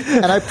see. Yeah.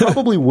 And I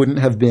probably wouldn't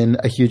have been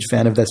a huge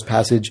fan of this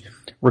passage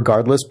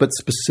regardless, but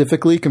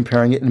specifically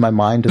comparing it in my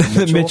mind to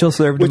the Mitchell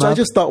served which I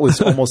just thought was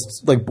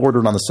almost like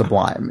bordered on the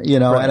sublime,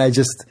 right. And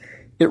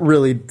it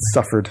really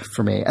suffered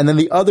for me. And then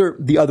the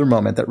other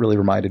moment that really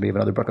reminded me of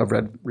another book I've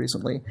read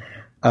recently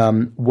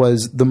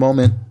was the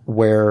moment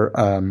where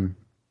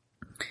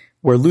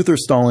Luther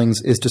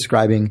Stallings is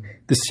describing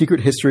the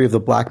secret history of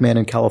the black man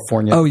in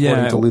California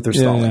according to Luther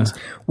Stallings,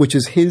 which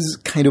is his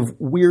kind of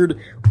weird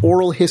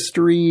oral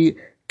history,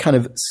 kind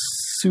of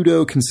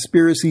pseudo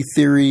conspiracy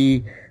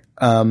theory,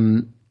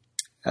 kind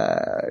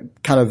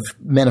of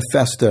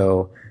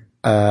manifesto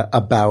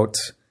about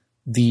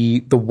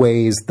the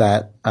ways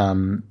that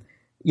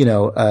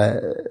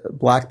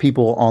black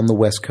people on the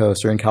West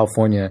Coast or in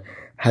California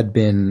had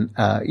been,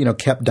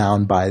 kept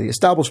down by the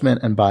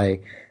establishment and by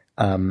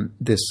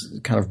this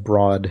kind of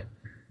broad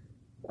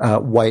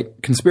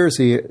white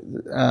conspiracy.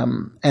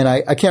 And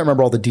I can't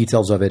remember all the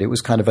details of it. It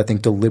was kind of, I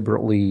think,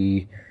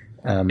 deliberately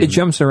it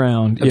jumps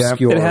around.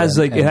 Obscure. It has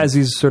it has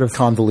these sort of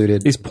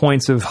convoluted these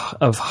points of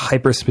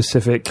hyper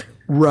specific.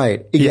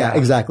 Right. Yeah,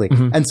 exactly.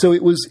 Mm-hmm. And so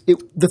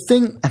the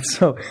thing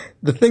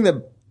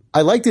that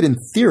I liked it in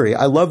theory.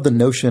 I love the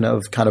notion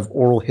of kind of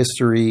oral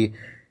history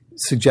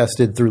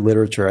suggested through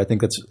literature. I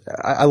think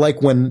I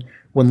like when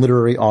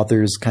literary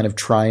authors kind of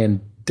try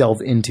and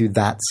delve into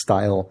that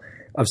style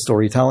of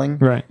storytelling.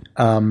 Right.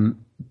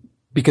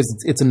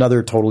 Because it's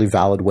another totally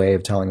valid way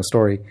of telling a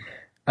story.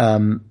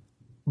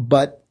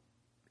 But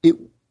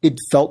it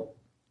felt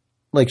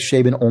like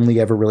Chabon only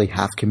ever really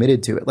half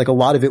committed to it. Like a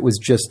lot of it was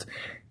just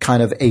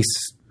kind of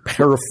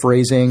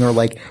paraphrasing or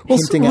like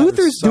hinting at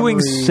Luther's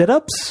doing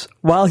sit-ups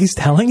while he's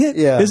telling it,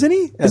 isn't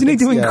he? Isn't he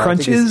doing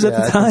crunches at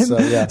the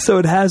time? So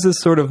it has this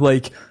sort of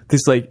like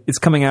this, like it's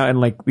coming out in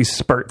like these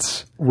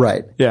spurts,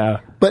 right?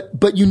 Yeah,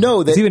 but you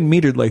know that it's even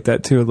metered like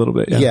that too a little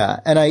bit. Yeah,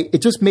 and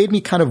it just made me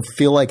kind of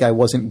feel like I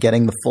wasn't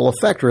getting the full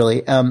effect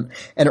really, and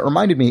it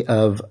reminded me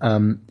of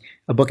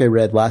a book I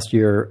read last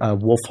year,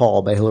 Wolf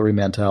Hall by Hilary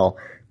Mantel,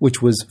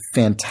 which was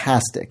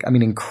fantastic. I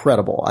mean,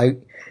 incredible.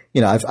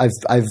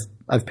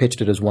 I've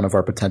pitched it as one of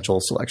our potential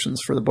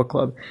selections for the book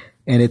club,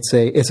 and it's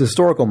a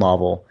historical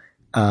novel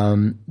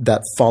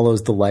that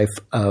follows the life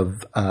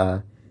of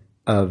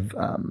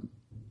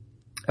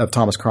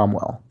Thomas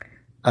Cromwell,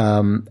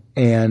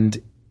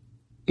 and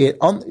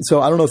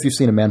so I don't know if you've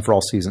seen A Man for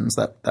All Seasons,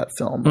 that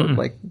film, or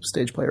like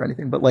stage play or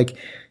anything, but like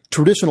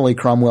traditionally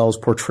Cromwell's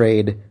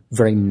portrayed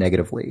very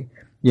negatively,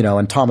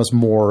 and Thomas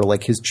More,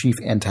 like his chief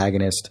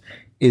antagonist,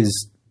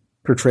 is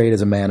portrayed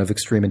as a man of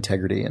extreme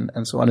integrity and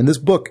so on. And this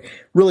book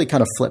really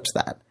kind of flips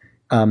that,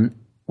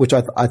 which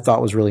I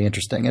thought was really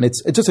interesting. And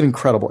it's just an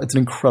incredible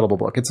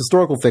book. It's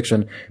historical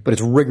fiction, but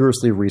it's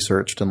rigorously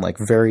researched and like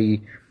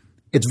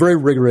it's very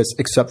rigorous,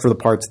 except for the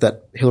parts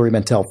that Hilary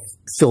Mantel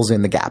fills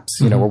in the gaps,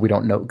 where we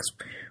don't know, because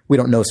we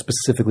don't know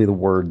specifically the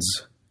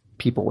words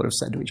people would have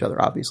said to each other,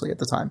 obviously, at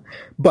the time.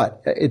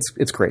 But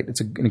it's great.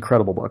 It's an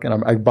incredible book.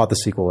 And I bought the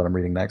sequel that I'm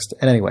reading next.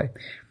 And anyway,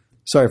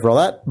 sorry for all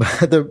that.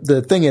 But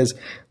the thing is,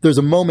 there's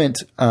a moment,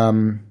 I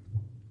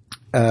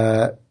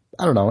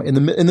don't know, in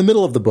the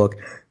middle of the book,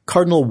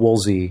 Cardinal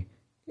Wolsey,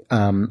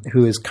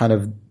 who is kind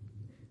of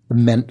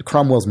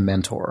Cromwell's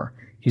mentor.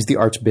 He's the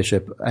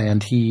Archbishop,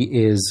 and he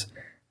is,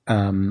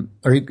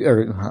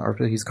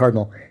 he's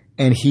Cardinal,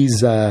 and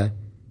he's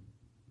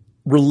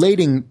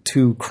relating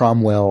to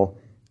Cromwell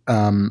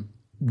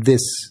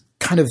this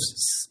kind of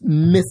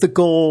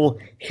mythical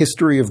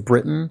history of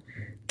Britain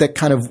that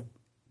kind of.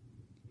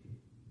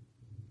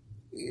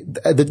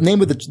 The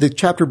name of the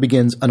chapter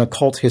begins An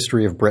Occult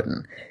History of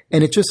Britain.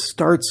 And it just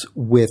starts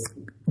with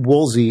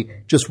Wolsey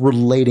just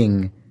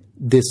relating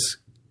this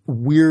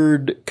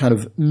weird kind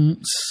of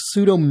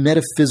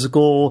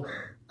pseudo-metaphysical,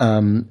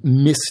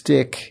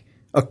 mystic,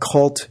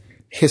 occult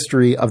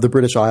history of the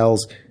British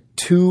Isles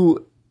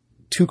to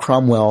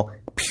Cromwell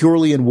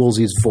purely in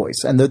Wolsey's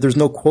voice. And there's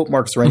no quote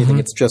marks or anything.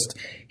 It's just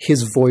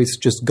his voice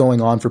just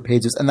going on for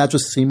pages. And that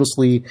just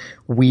seamlessly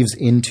weaves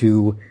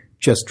into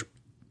just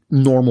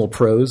normal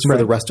prose for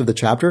the rest of the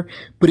chapter,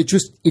 but it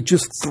just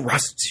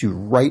thrusts you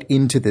right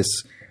into this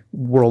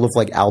world of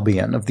like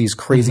Albion, of these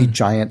crazy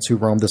giants who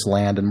roamed this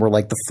land and were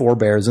like the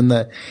forebears, and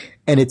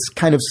it's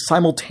kind of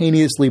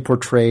simultaneously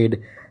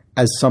portrayed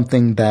as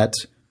something that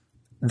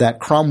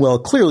Cromwell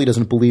clearly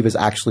doesn't believe is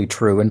actually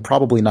true, and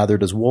probably neither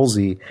does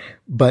Wolsey,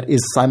 but is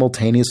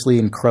simultaneously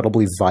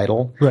incredibly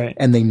vital. Right.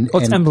 And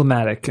it's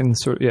emblematic and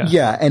sort of,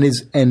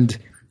 it's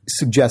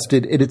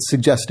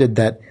suggested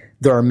that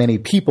there are many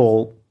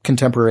people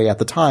contemporary at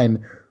the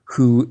time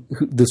who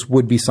this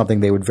would be something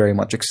they would very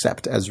much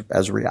accept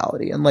as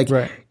reality. And like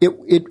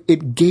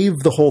it gave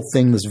the whole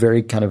thing this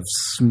very kind of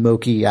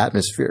smoky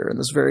atmosphere and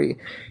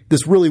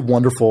this really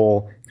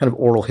wonderful kind of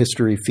oral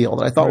history feel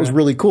that I thought was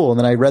really cool. And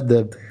then I read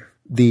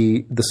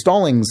the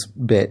Stallings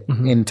bit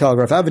in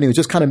Telegraph Avenue. It's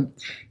just kind of,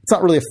 it's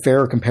not really a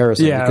fair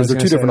comparison because they're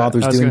two different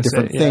authors doing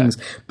different things,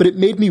 but it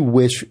made me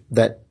wish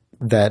that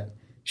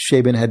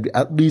Chabon had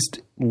at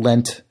least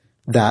lent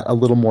that a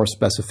little more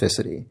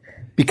specificity.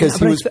 Because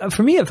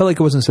for me, it felt like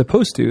it wasn't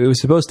supposed to. It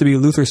was supposed to be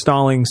Luther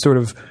Stallings sort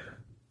of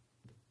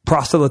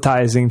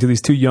proselytizing to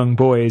these two young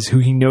boys who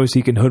he knows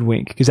he can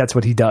hoodwink, because that's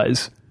what he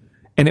does.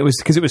 And it was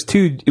because it was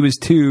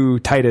two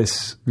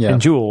Titus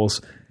and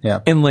Jules.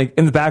 Yeah. And like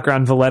in the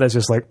background, Valletta's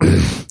just like,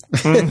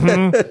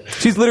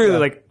 she's literally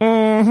like,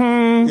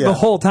 the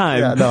whole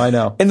time. Yeah, no, I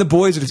know. And the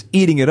boys are just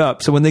eating it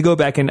up. So when they go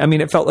back and, I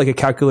mean, it felt like a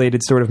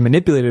calculated sort of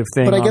manipulative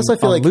thing. But I guess I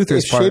feel like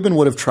Luther's if Chabon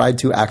would have tried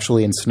to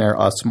actually ensnare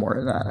us more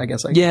in that, I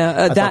guess.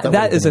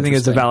 That is, I think,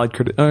 is a valid,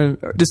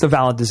 just a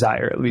valid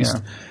desire, at least.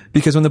 Yeah.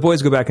 Because when the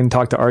boys go back and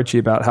talk to Archie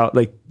about how,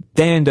 like,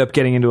 they end up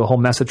getting into a whole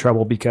mess of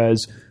trouble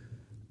because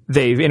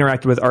they've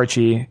interacted with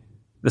Archie,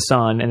 the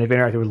son, and they've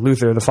interacted with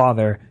Luther, the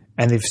father,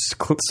 and they've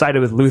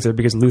sided with Luther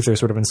because Luther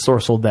sort of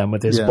ensorcelled them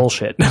with his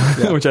bullshit,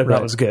 which I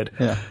thought was good.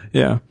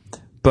 Yeah.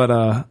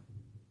 But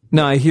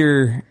no, I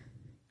hear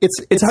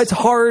it's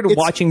hard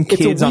watching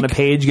kids on a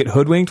page get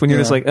hoodwinked when you're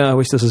just like, oh, I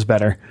wish this was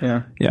better.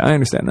 Yeah, I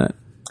understand that.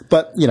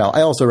 But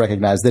I also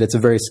recognize that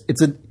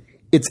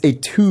it's a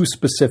too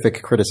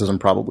specific criticism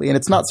probably, and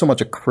it's not so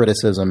much a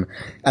criticism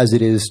as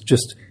it is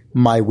just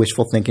my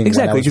wishful thinking.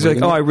 Exactly, because you're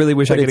like, oh, I really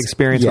wish I could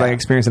experience what I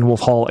experienced in Wolf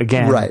Hall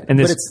again. Right, and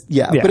this,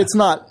 but it's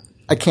not.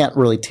 I can't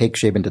really take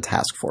Chabon to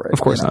task for it.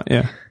 Of course not.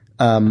 Yeah.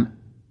 Well,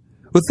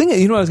 the thing,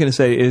 what I was going to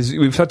say is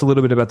we've talked a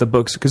little bit about the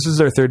books because this is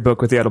our third book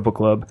with the Idle Book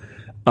Club,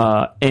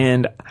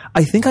 and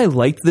I think I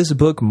liked this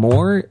book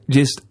more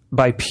just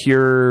by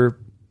pure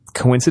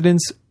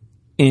coincidence.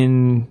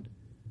 I've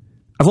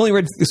only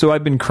read, so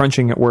I've been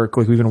crunching at work,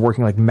 like we've been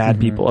working like mad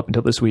people up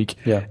until this week,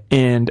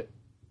 and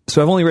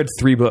so I've only read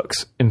 3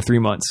 books in 3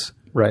 months.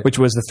 Right. Which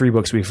was the 3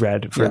 books we've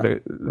read for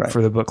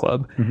the book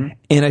club. Mm-hmm.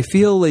 And I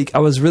feel like I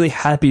was really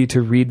happy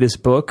to read this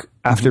book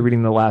after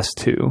reading the last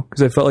 2,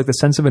 because I felt like the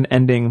sense of an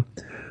ending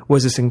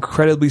was this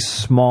incredibly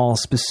small,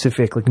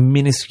 specific, like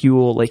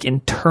minuscule, like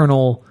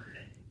internal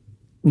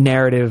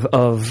narrative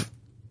of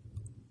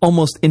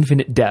almost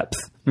infinite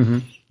depth. Mm-hmm.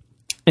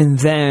 And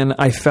then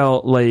I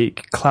felt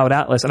like Cloud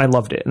Atlas, and I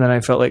loved it. And then I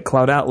felt like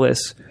Cloud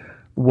Atlas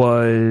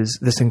was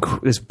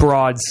this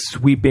broad,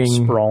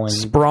 sweeping,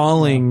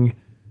 sprawling.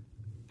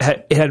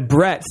 It had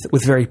breadth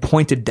with very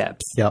pointed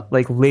depth,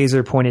 like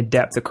laser pointed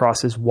depth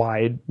across this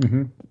wide,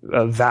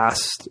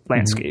 vast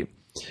landscape.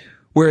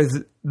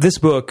 Whereas this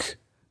book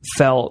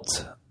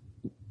felt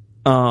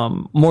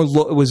more.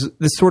 It was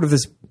this sort of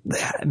this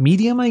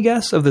medium, I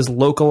guess, of this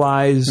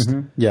localized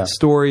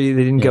story.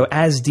 They didn't go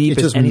as deep.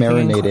 It as just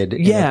marinated.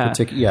 In a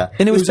particular,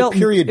 and it was a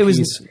period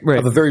piece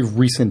of a very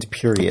recent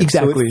period.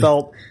 Exactly. So it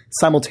felt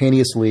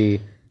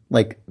simultaneously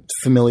like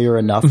familiar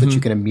enough that you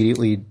can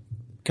immediately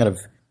kind of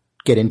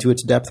get into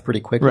its depth pretty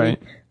quickly,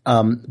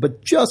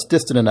 but just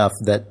distant enough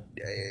that,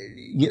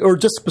 or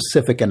just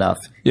specific enough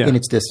in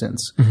its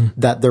distance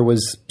that there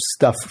was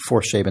stuff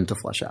for Chabon to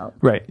flesh out.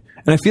 Right.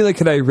 And I feel like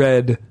had I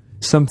read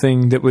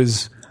something that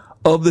was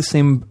of the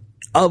same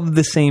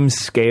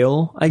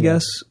scale, I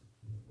guess,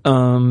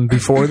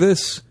 before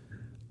this,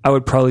 I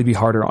would probably be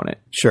harder on it.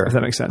 Sure. If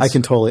that makes sense. I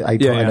can totally, I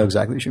know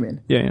exactly what you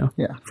mean. Yeah.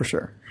 Yeah, for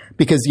sure.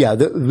 Because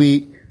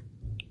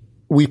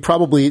we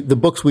probably, the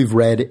books we've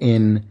read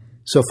in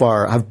so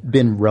far have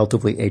been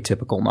relatively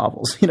atypical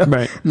novels.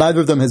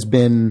 Neither of them has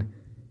been.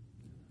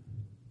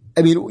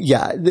 I mean,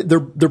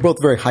 they're both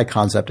very high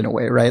concept in a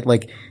way, right?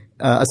 Like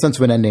A Sense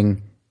of an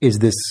Ending is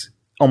this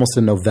almost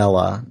a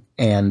novella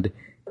and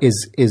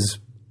is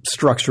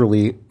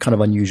structurally kind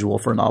of unusual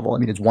for a novel. I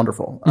mean, it's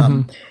wonderful.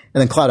 And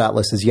then Cloud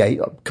Atlas is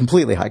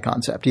completely high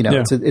concept.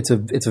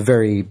 It's a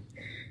very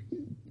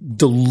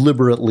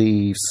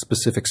deliberately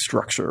specific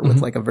structure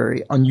with like a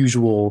very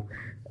unusual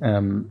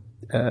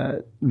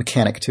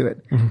mechanic to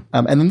it.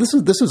 And then this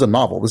is a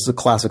novel. This is a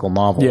classical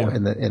novel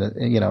in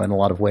a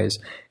lot of ways.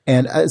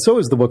 And so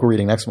is the book we're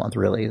reading next month,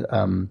 really.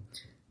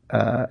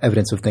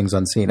 Evidence of Things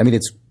Unseen. I mean,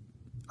 it's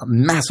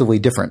massively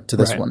different to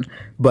this one,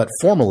 but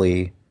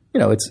formally,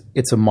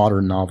 it's a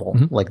modern novel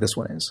like this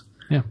one is.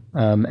 Yeah.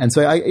 And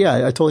so I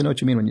totally know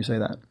what you mean when you say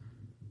that.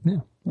 Yeah.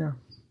 Yeah.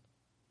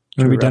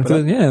 Should we be done for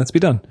this? Yeah, let's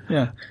be done.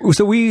 Yeah.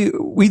 So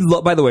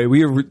by the way,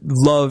 we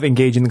love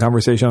engaging the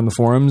conversation on the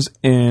forums,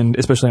 and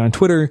especially on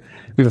Twitter.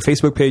 We have a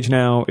Facebook page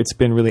now. It's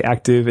been really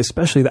active,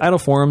 especially the idle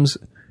forums.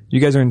 You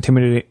guys are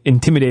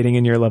intimidating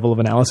in your level of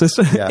analysis,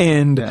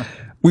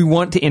 we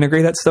want to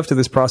integrate that stuff to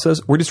this process.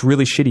 We're just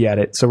really shitty at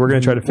it, so we're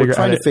going to try to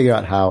figure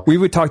out how.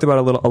 We talked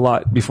about a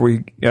lot before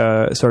we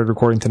started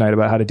recording tonight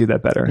about how to do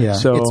that better. Yeah.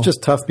 So it's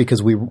just tough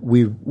because we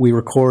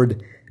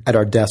record at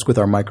our desk with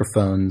our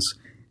microphones,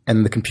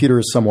 and the computer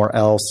is somewhere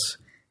else.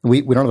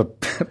 We don't have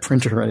a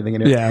printer or anything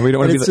in it. Yeah, we don't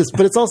want to be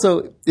but it's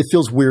also, it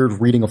feels weird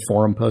reading a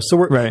forum post. So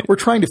we're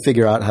trying to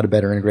figure out how to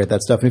better integrate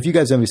that stuff. And if you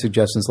guys have any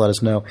suggestions, let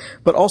us know.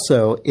 But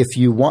also, if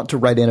you want to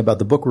write in about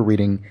the book we're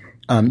reading,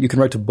 you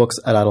can write to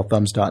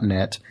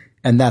books@idlethumbs.net.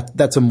 And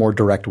that's a more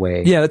direct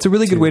way. Yeah, that's a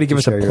really good way to give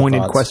us a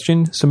pointed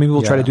question. So maybe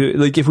we'll try to do it.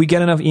 Like if we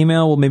get enough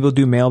email, maybe we'll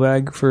do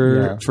mailbag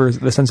for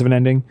The Sense of an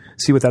Ending.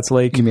 See what that's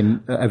like. You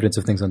mean Evidence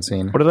of Things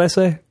Unseen? What did I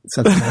say?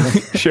 Sense of an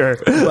Ending. Sure.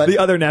 But, the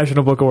other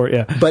National Book Award.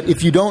 Yeah. But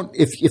if you don't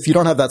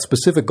have that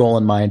specific goal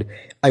in mind,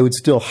 I would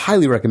still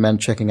highly recommend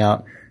checking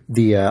out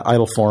the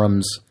Idle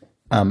forums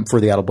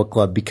for the Idle Book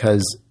Club,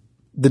 because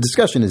the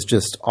discussion is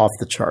just off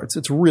the charts.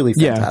 It's really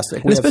fantastic.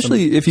 Yeah. And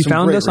especially if you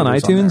found us on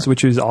iTunes,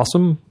 which is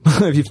awesome.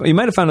 You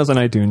might have found us on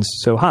iTunes,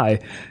 so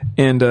hi.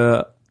 And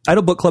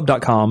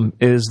idlebookclub.com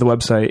is the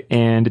website,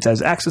 and it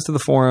has access to the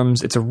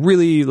forums. It's a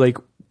really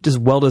just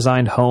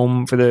well-designed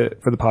home for the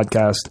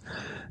podcast,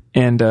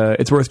 and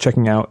it's worth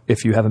checking out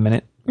if you have a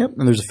minute. Yep,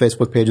 and there's a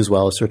Facebook page as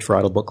well. Search for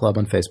Idle Book Club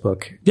on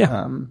Facebook.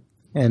 Yeah.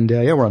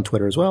 We're on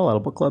Twitter as well, Idle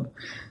Book Club.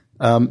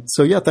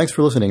 Thanks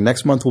for listening.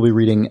 Next month we'll be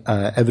reading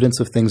Evidence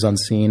of Things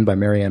Unseen by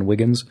Marianne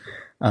Wiggins.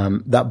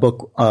 That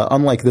book,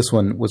 unlike this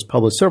one, was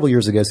published several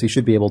years ago, so you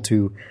should be able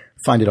to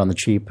find it on the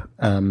cheap.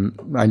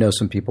 I know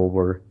some people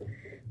were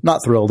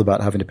not thrilled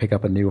about having to pick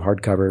up a new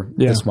hardcover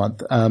this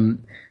month,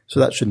 so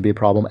that shouldn't be a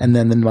problem. And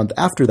then the month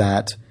after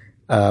that,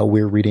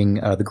 we're reading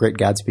The Great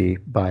Gatsby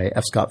by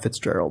F. Scott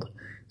Fitzgerald.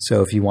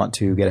 So if you want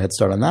to get a head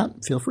start on that,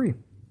 feel free.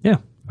 Yeah.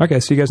 Okay,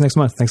 see you guys next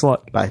month. Thanks a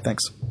lot. Bye.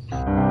 Thanks.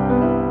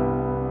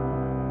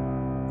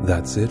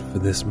 That's it for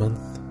this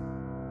month.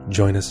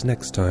 Join us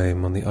next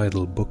time on the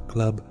Idle Book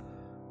Club,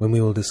 when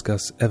we will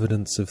discuss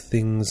Evidence of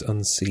Things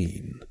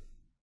Unseen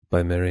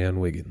by Marianne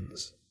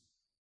Wiggins.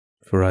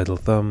 For Idle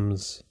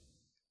Thumbs,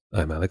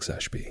 I'm Alex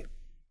Ashby.